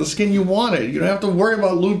skin, the skin you wanted. You don't have to worry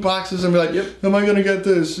about loot boxes and be like, am I going to get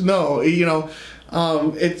this? No,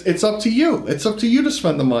 it's up to you. It's up to you to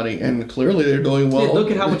spend the money, and clearly they're doing well. Yeah,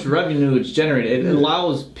 look at how much revenue it's generated. It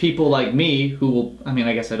allows people like me, who will,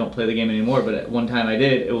 I guess I don't play the game anymore, but at one time I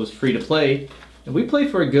did. It was free to play. And we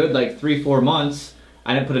played for a good 3-4 months.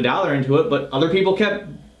 I didn't put $1 into it, but other people kept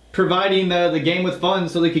providing the game with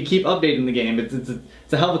funds so they could keep updating the game.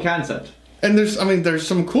 It's a hell of a concept. And there's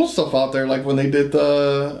some cool stuff out there, like when they did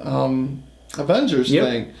the Avengers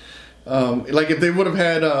thing. If they would have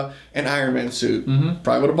had an Iron Man suit,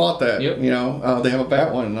 probably would have bought that. Yep. They have a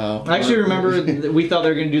Bat one now. I actually remember we thought they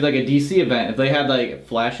were going to do a DC event. If they had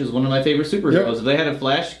Flash is one of my favorite superheroes. If they had a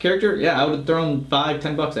Flash character, I would have thrown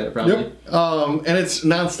 $5-10 at it probably. Yep. And it's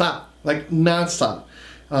nonstop, nonstop.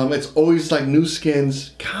 It's always new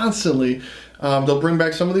skins constantly. They'll bring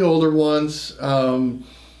back some of the older ones.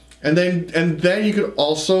 And then you could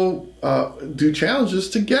also do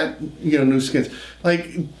challenges to get new skins.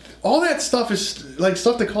 All that stuff is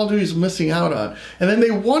stuff that Call of Duty is missing out on. And then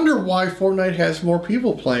they wonder why Fortnite has more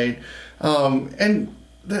people playing. Obviously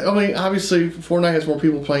Fortnite has more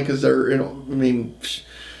people playing because they're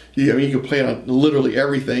you can play it on literally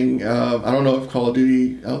everything. I don't know if Call of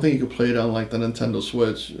Duty. I don't think you can play it on the Nintendo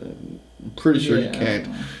Switch. I'm pretty sure you can't.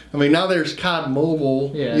 Now there's COD Mobile.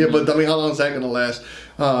 But how long is that going to last?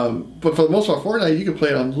 But for the most part, Fortnite, you can play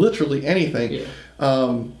it on literally anything. Yeah.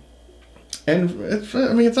 And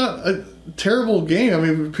it's not a terrible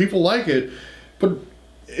game. People like it, but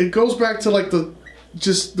it goes back to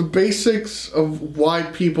the basics of why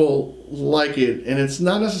people like it, and it's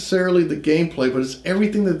not necessarily the gameplay, but it's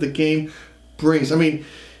everything that the game brings. They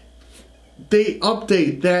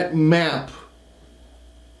update that map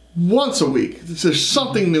once a week. There's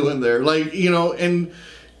something new in there. Like, you know, and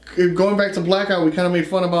going back to Blackout, we kind of made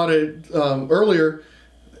fun about it earlier.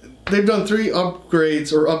 They've done 3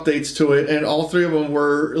 upgrades or updates to it, and all 3 of them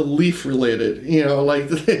were Leaf related. You know, like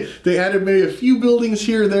they added maybe a few buildings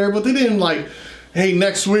here or there, but they didn't like, hey,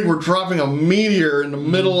 next week we're dropping a meteor in the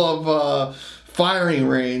middle of firing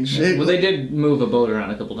range. Well, they did move a boat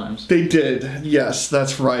around a couple times. They did, yes,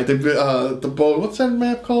 that's right. They the boat. What's that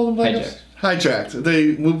map called? Hijacked.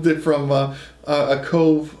 They moved it from a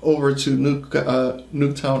cove over to Nuketown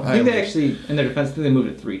Island. I think they actually, in their defense, I think they moved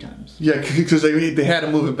it 3 times. Yeah, because they had to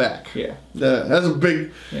move it back. Yeah. That's a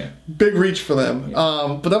big reach for them.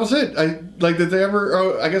 Yeah. But that was it. Did they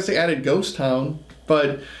ever? I guess they added Ghost Town,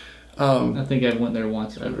 but I think I went there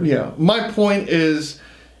once ever. Yeah. My point is,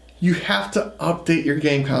 you have to update your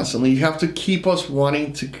game constantly. You have to keep us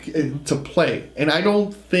wanting to play, and I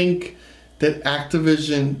don't think that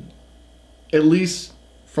Activision, at least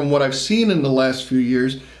from what I've seen in the last few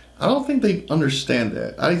years, I don't think they understand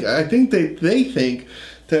that. I think they think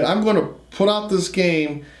that I'm going to put out this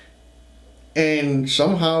game and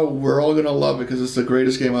somehow we're all going to love it because it's the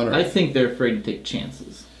greatest game on earth. I think they're afraid to take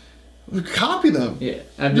chances. Copy them. Yeah.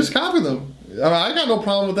 Just copy them. I got no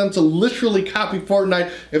problem with them to literally copy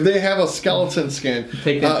Fortnite if they have a skeleton skin.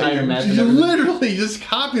 Take the entire map. You literally just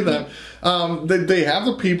copy them. They have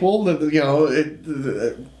the people that, you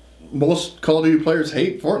know, most Call of Duty players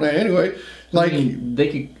hate Fortnite anyway. Like, I mean, they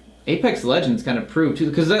could. Apex Legends kind of proved too,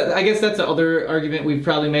 because I guess that's the other argument we've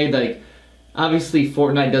probably made. Like, obviously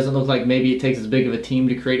Fortnite doesn't look like maybe it takes as big of a team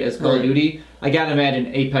to create as Call of Duty. I gotta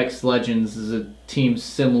imagine Apex Legends is a team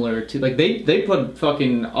similar to, like, they put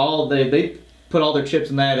fucking all they put all their chips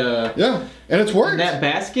in that and it's worked. In that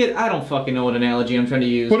basket. I don't fucking know what analogy I'm trying to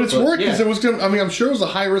use, but it's worked because it was gonna. I mean, I'm sure it was a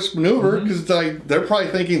high risk maneuver because they're probably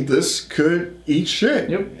thinking this could eat shit.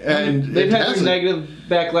 Yep, and they've had some negative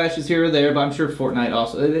backlashes here or there, but I'm sure Fortnite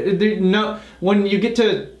also. When you get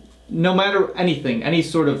to, no matter anything, any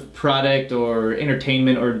sort of product or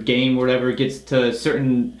entertainment or game or whatever gets to a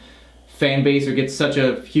certain fan base or gets such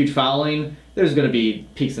a huge following, there's going to be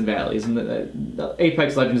peaks and valleys, and the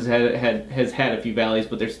Apex Legends has had a few valleys,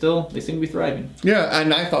 but they seem to be thriving. Yeah,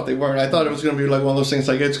 and I thought they weren't. I thought it was going to be like one of those things,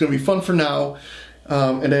 like it's going to be fun for now,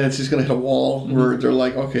 and then it's just going to hit a wall where they're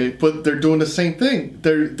like, okay, but they're doing the same thing.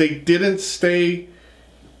 They didn't stay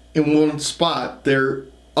in one spot. They're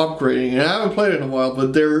upgrading, and I haven't played it in a while,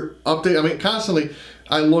 but they're updating. I mean, constantly.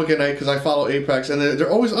 I look at it because I follow Apex, and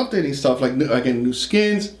they're always updating stuff, like new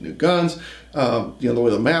skins, new guns, the way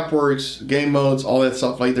the map works, game modes, all that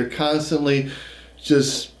stuff. Like, they're constantly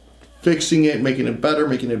just fixing it, making it better,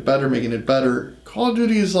 making it better, making it better. Call of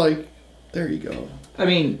Duty is like, there you go. I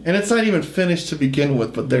mean, and it's not even finished to begin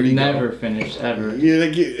with, but there you go. Never finished ever. Yeah,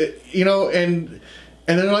 and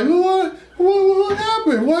they're like, what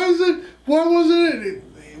happened? Why wasn't it?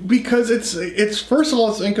 Because it's first of all,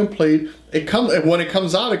 it's incomplete. When it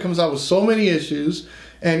comes out with so many issues,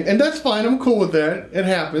 and that's fine. I'm cool with that. It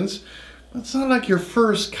happens. But it's not like your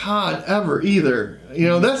first COD ever either. You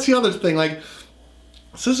know, that's the other thing. Like,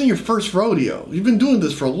 this isn't your first rodeo. You've been doing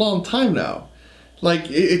this for a long time now. Like,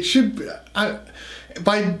 it should be.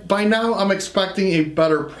 By now, I'm expecting a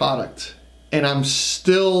better product, and I'm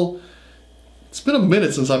still. It's been a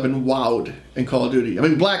minute since I've been wowed in Call of Duty. I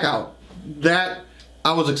mean, Blackout. That.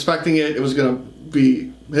 I was expecting it. It was going to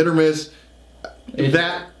be hit or miss.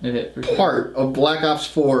 That part of Black Ops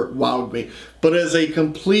 4 wowed me. But as a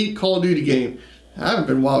complete Call of Duty game, I haven't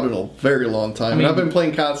been wowed in a very long time. And I've been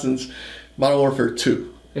playing COD since Modern Warfare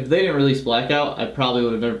 2. If they didn't release Blackout, I probably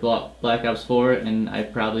would have never bought Black Ops 4, and I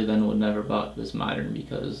probably then would never bought this Modern,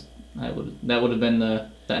 because that would have been the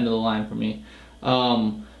end of the line for me.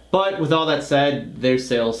 But with all that said, their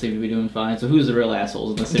sales seem to be doing fine. So who's the real assholes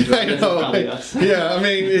in this situation? I know. It's probably us. Yeah, I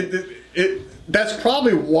mean, that's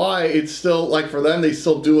probably why it's still, like, for them, they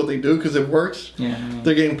still do what they do because it works. Yeah.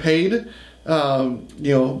 They're getting paid.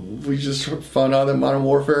 We just found out that Modern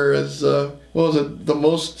Warfare is, what was it, the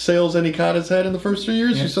most sales any COD has had in the first 3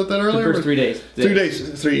 years? Yeah. You said that earlier? The first 3 days. 3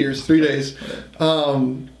 days. 3 years. 3 days.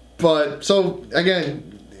 But, so, again,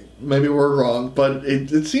 maybe we're wrong, but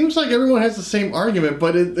it seems like everyone has the same argument,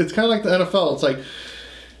 but it's kind of like the NFL. It's like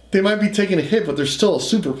they might be taking a hit, but they're still a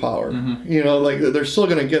superpower. Mm-hmm. You know, like they're still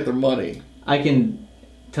going to get their money. I can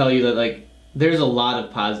tell you that, like, there's a lot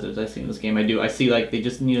of positives I see in this game. I see, like, they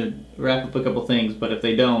just need to wrap up a couple things, but if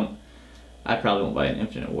they don't, I probably won't buy an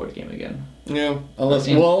Infinite Ward game again. Yeah, unless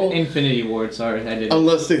Infinity Ward. Sorry, I did.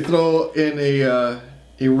 Unless they throw in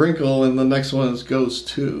a wrinkle, and the next one is Ghost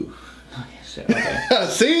 2. shit. Okay.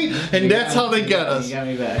 See? And that's how they get us. You got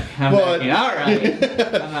me back. I'm back in. All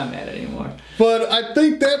right. I'm not mad anymore. But I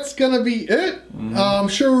think that's going to be it. I'm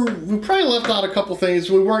sure we probably left out a couple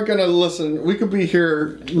things. We weren't going to listen. We could be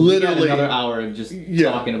here literally. We got another hour of just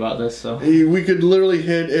talking about this. So we could literally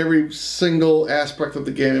hit every single aspect of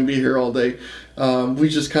the game and be here all day. We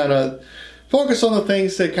just kind of focus on the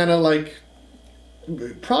things that kind of like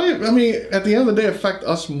probably, I mean, at the end of the day, affect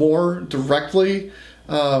us more directly.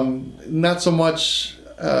 Not so much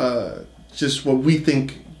just what we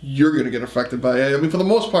think you're going to get affected by it. I mean, for the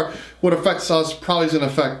most part, what affects us probably is going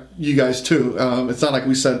to affect you guys too. It's not like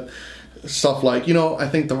we said stuff like, I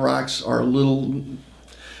think the rocks are a little,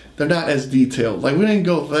 they're not as detailed. Like, we didn't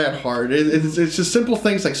go that hard. It's just simple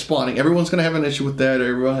things like spawning. Everyone's going to have an issue with that.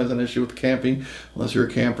 Everyone has an issue with camping, unless you're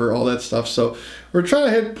a camper, all that stuff. So we're trying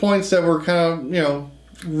to hit points that were kind of,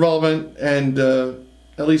 relevant and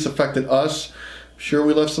at least affected us. Sure,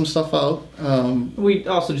 we left some stuff out. We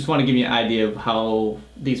also just want to give you an idea of how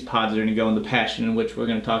these pods are going to go and the passion in which we're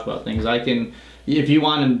going to talk about things. If you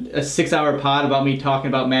want a 6-hour pod about me talking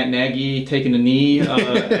about Matt Nagy taking a knee to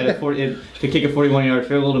kick a 41-yard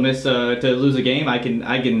field goal to lose a game, I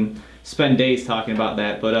can spend days talking about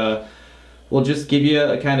that. But we'll just give you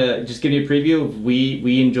a preview of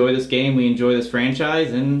we enjoy this game, we enjoy this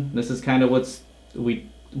franchise, and this is kind of what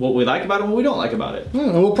we like about it and what we don't like about it.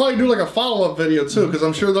 We'll probably do like a follow-up video too, because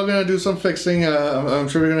I'm sure they're going to do some fixing. I'm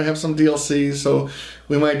sure they're going to have some DLC, so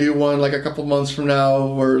we might do one like a couple months from now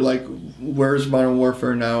where like, where's Modern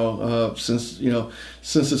Warfare now since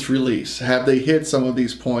its release? Have they hit some of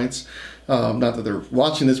these points? Not that they're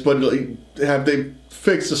watching this, but have they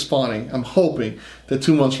fixed the spawning? I'm hoping that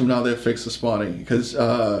 2 months from now they'll fix the spawning, because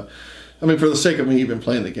for the sake of me even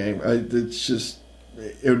playing the game,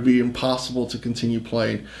 it would be impossible to continue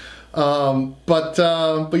playing. But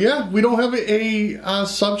yeah, we don't have a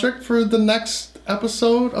subject for the next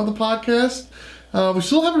episode of the podcast. We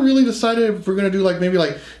still haven't really decided if we're gonna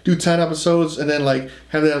do 10 episodes and then like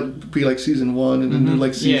have that be like season 1 and then do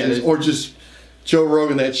like seasons, or just Joe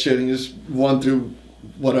Rogan that shit and just 1 through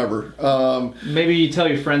whatever. Maybe you tell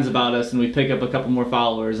your friends about us and we pick up a couple more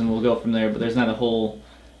followers and we'll go from there. But there's not a whole.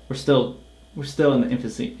 We're still in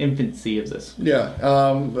the infancy of this. Yeah,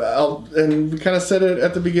 and we kind of said it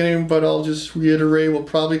at the beginning, but I'll just reiterate. We'll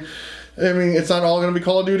probably, it's not all going to be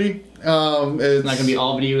Call of Duty. It's not going to be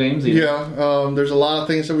all video games either. Yeah, there's a lot of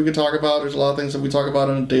things that we could talk about. There's a lot of things that we talk about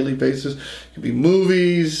on a daily basis. It could be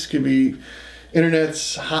movies, it could be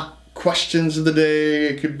internet's hot questions of the day,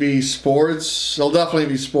 it could be sports. It'll definitely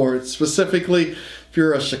be sports. Specifically, if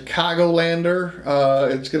you're a Chicago-lander,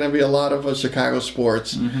 it's going to be a lot of Chicago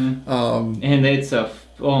sports. Mm-hmm. And it's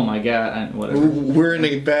oh my God, whatever. We're in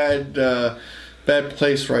a bad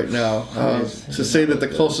place right now. To say that the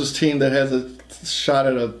closest team that has a shot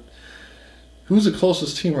at who's the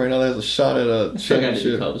closest team right now that has a shot at a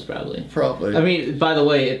championship? Cubs, probably. Probably. I mean, by the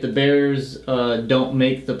way, if the Bears don't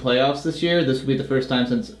make the playoffs this year, this will be the first time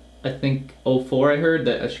since I think 2004 I heard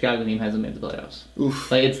that a Chicago team hasn't made the playoffs.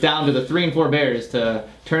 Oof. Like, it's down to the 3 and 4 Bears to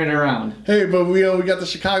turn it around. Hey, but we got the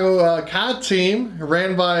Chicago COD team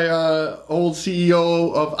ran by old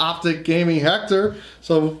CEO of Optic Gaming, Hector.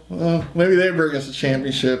 So maybe they bring us a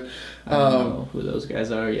championship. I don't know who those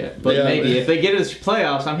guys are yet, but maybe if they get us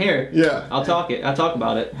playoffs, I'm here. Yeah, I'll talk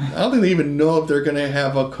about it. I don't think they even know if they're gonna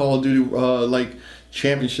have a Call of Duty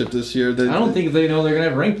championship this year. I don't think they know they're gonna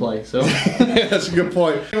have ring play. So that's a good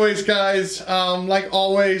point. Anyways, guys, like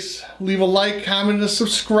always, leave a like, comment, and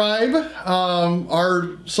subscribe.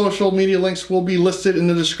 Our social media links will be listed in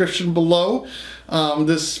the description below.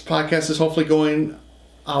 This podcast is hopefully going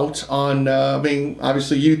out on being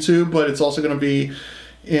obviously YouTube, but it's also going to be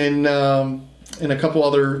in a couple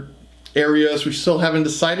other areas. We still haven't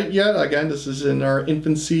decided yet. Again, this is in our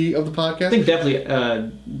infancy of the podcast. I think definitely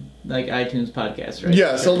like iTunes podcast, right?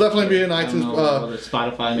 Yes, it'll definitely be in iTunes.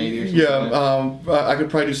 Spotify maybe or something. Yeah, I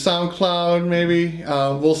could probably do SoundCloud maybe.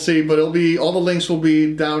 We'll see, but it'll be, all the links will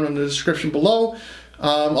be down in the description below.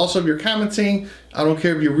 Also, if you're commenting, I don't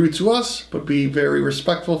care if you're rude to us, but be very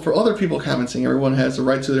respectful for other people commenting. Everyone has the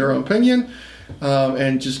right to their own opinion.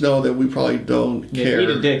 And just know that we probably don't care. Eat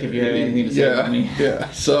a dick if you have anything to say about me. Yeah,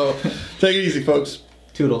 so take it easy, folks.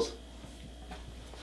 Toodles.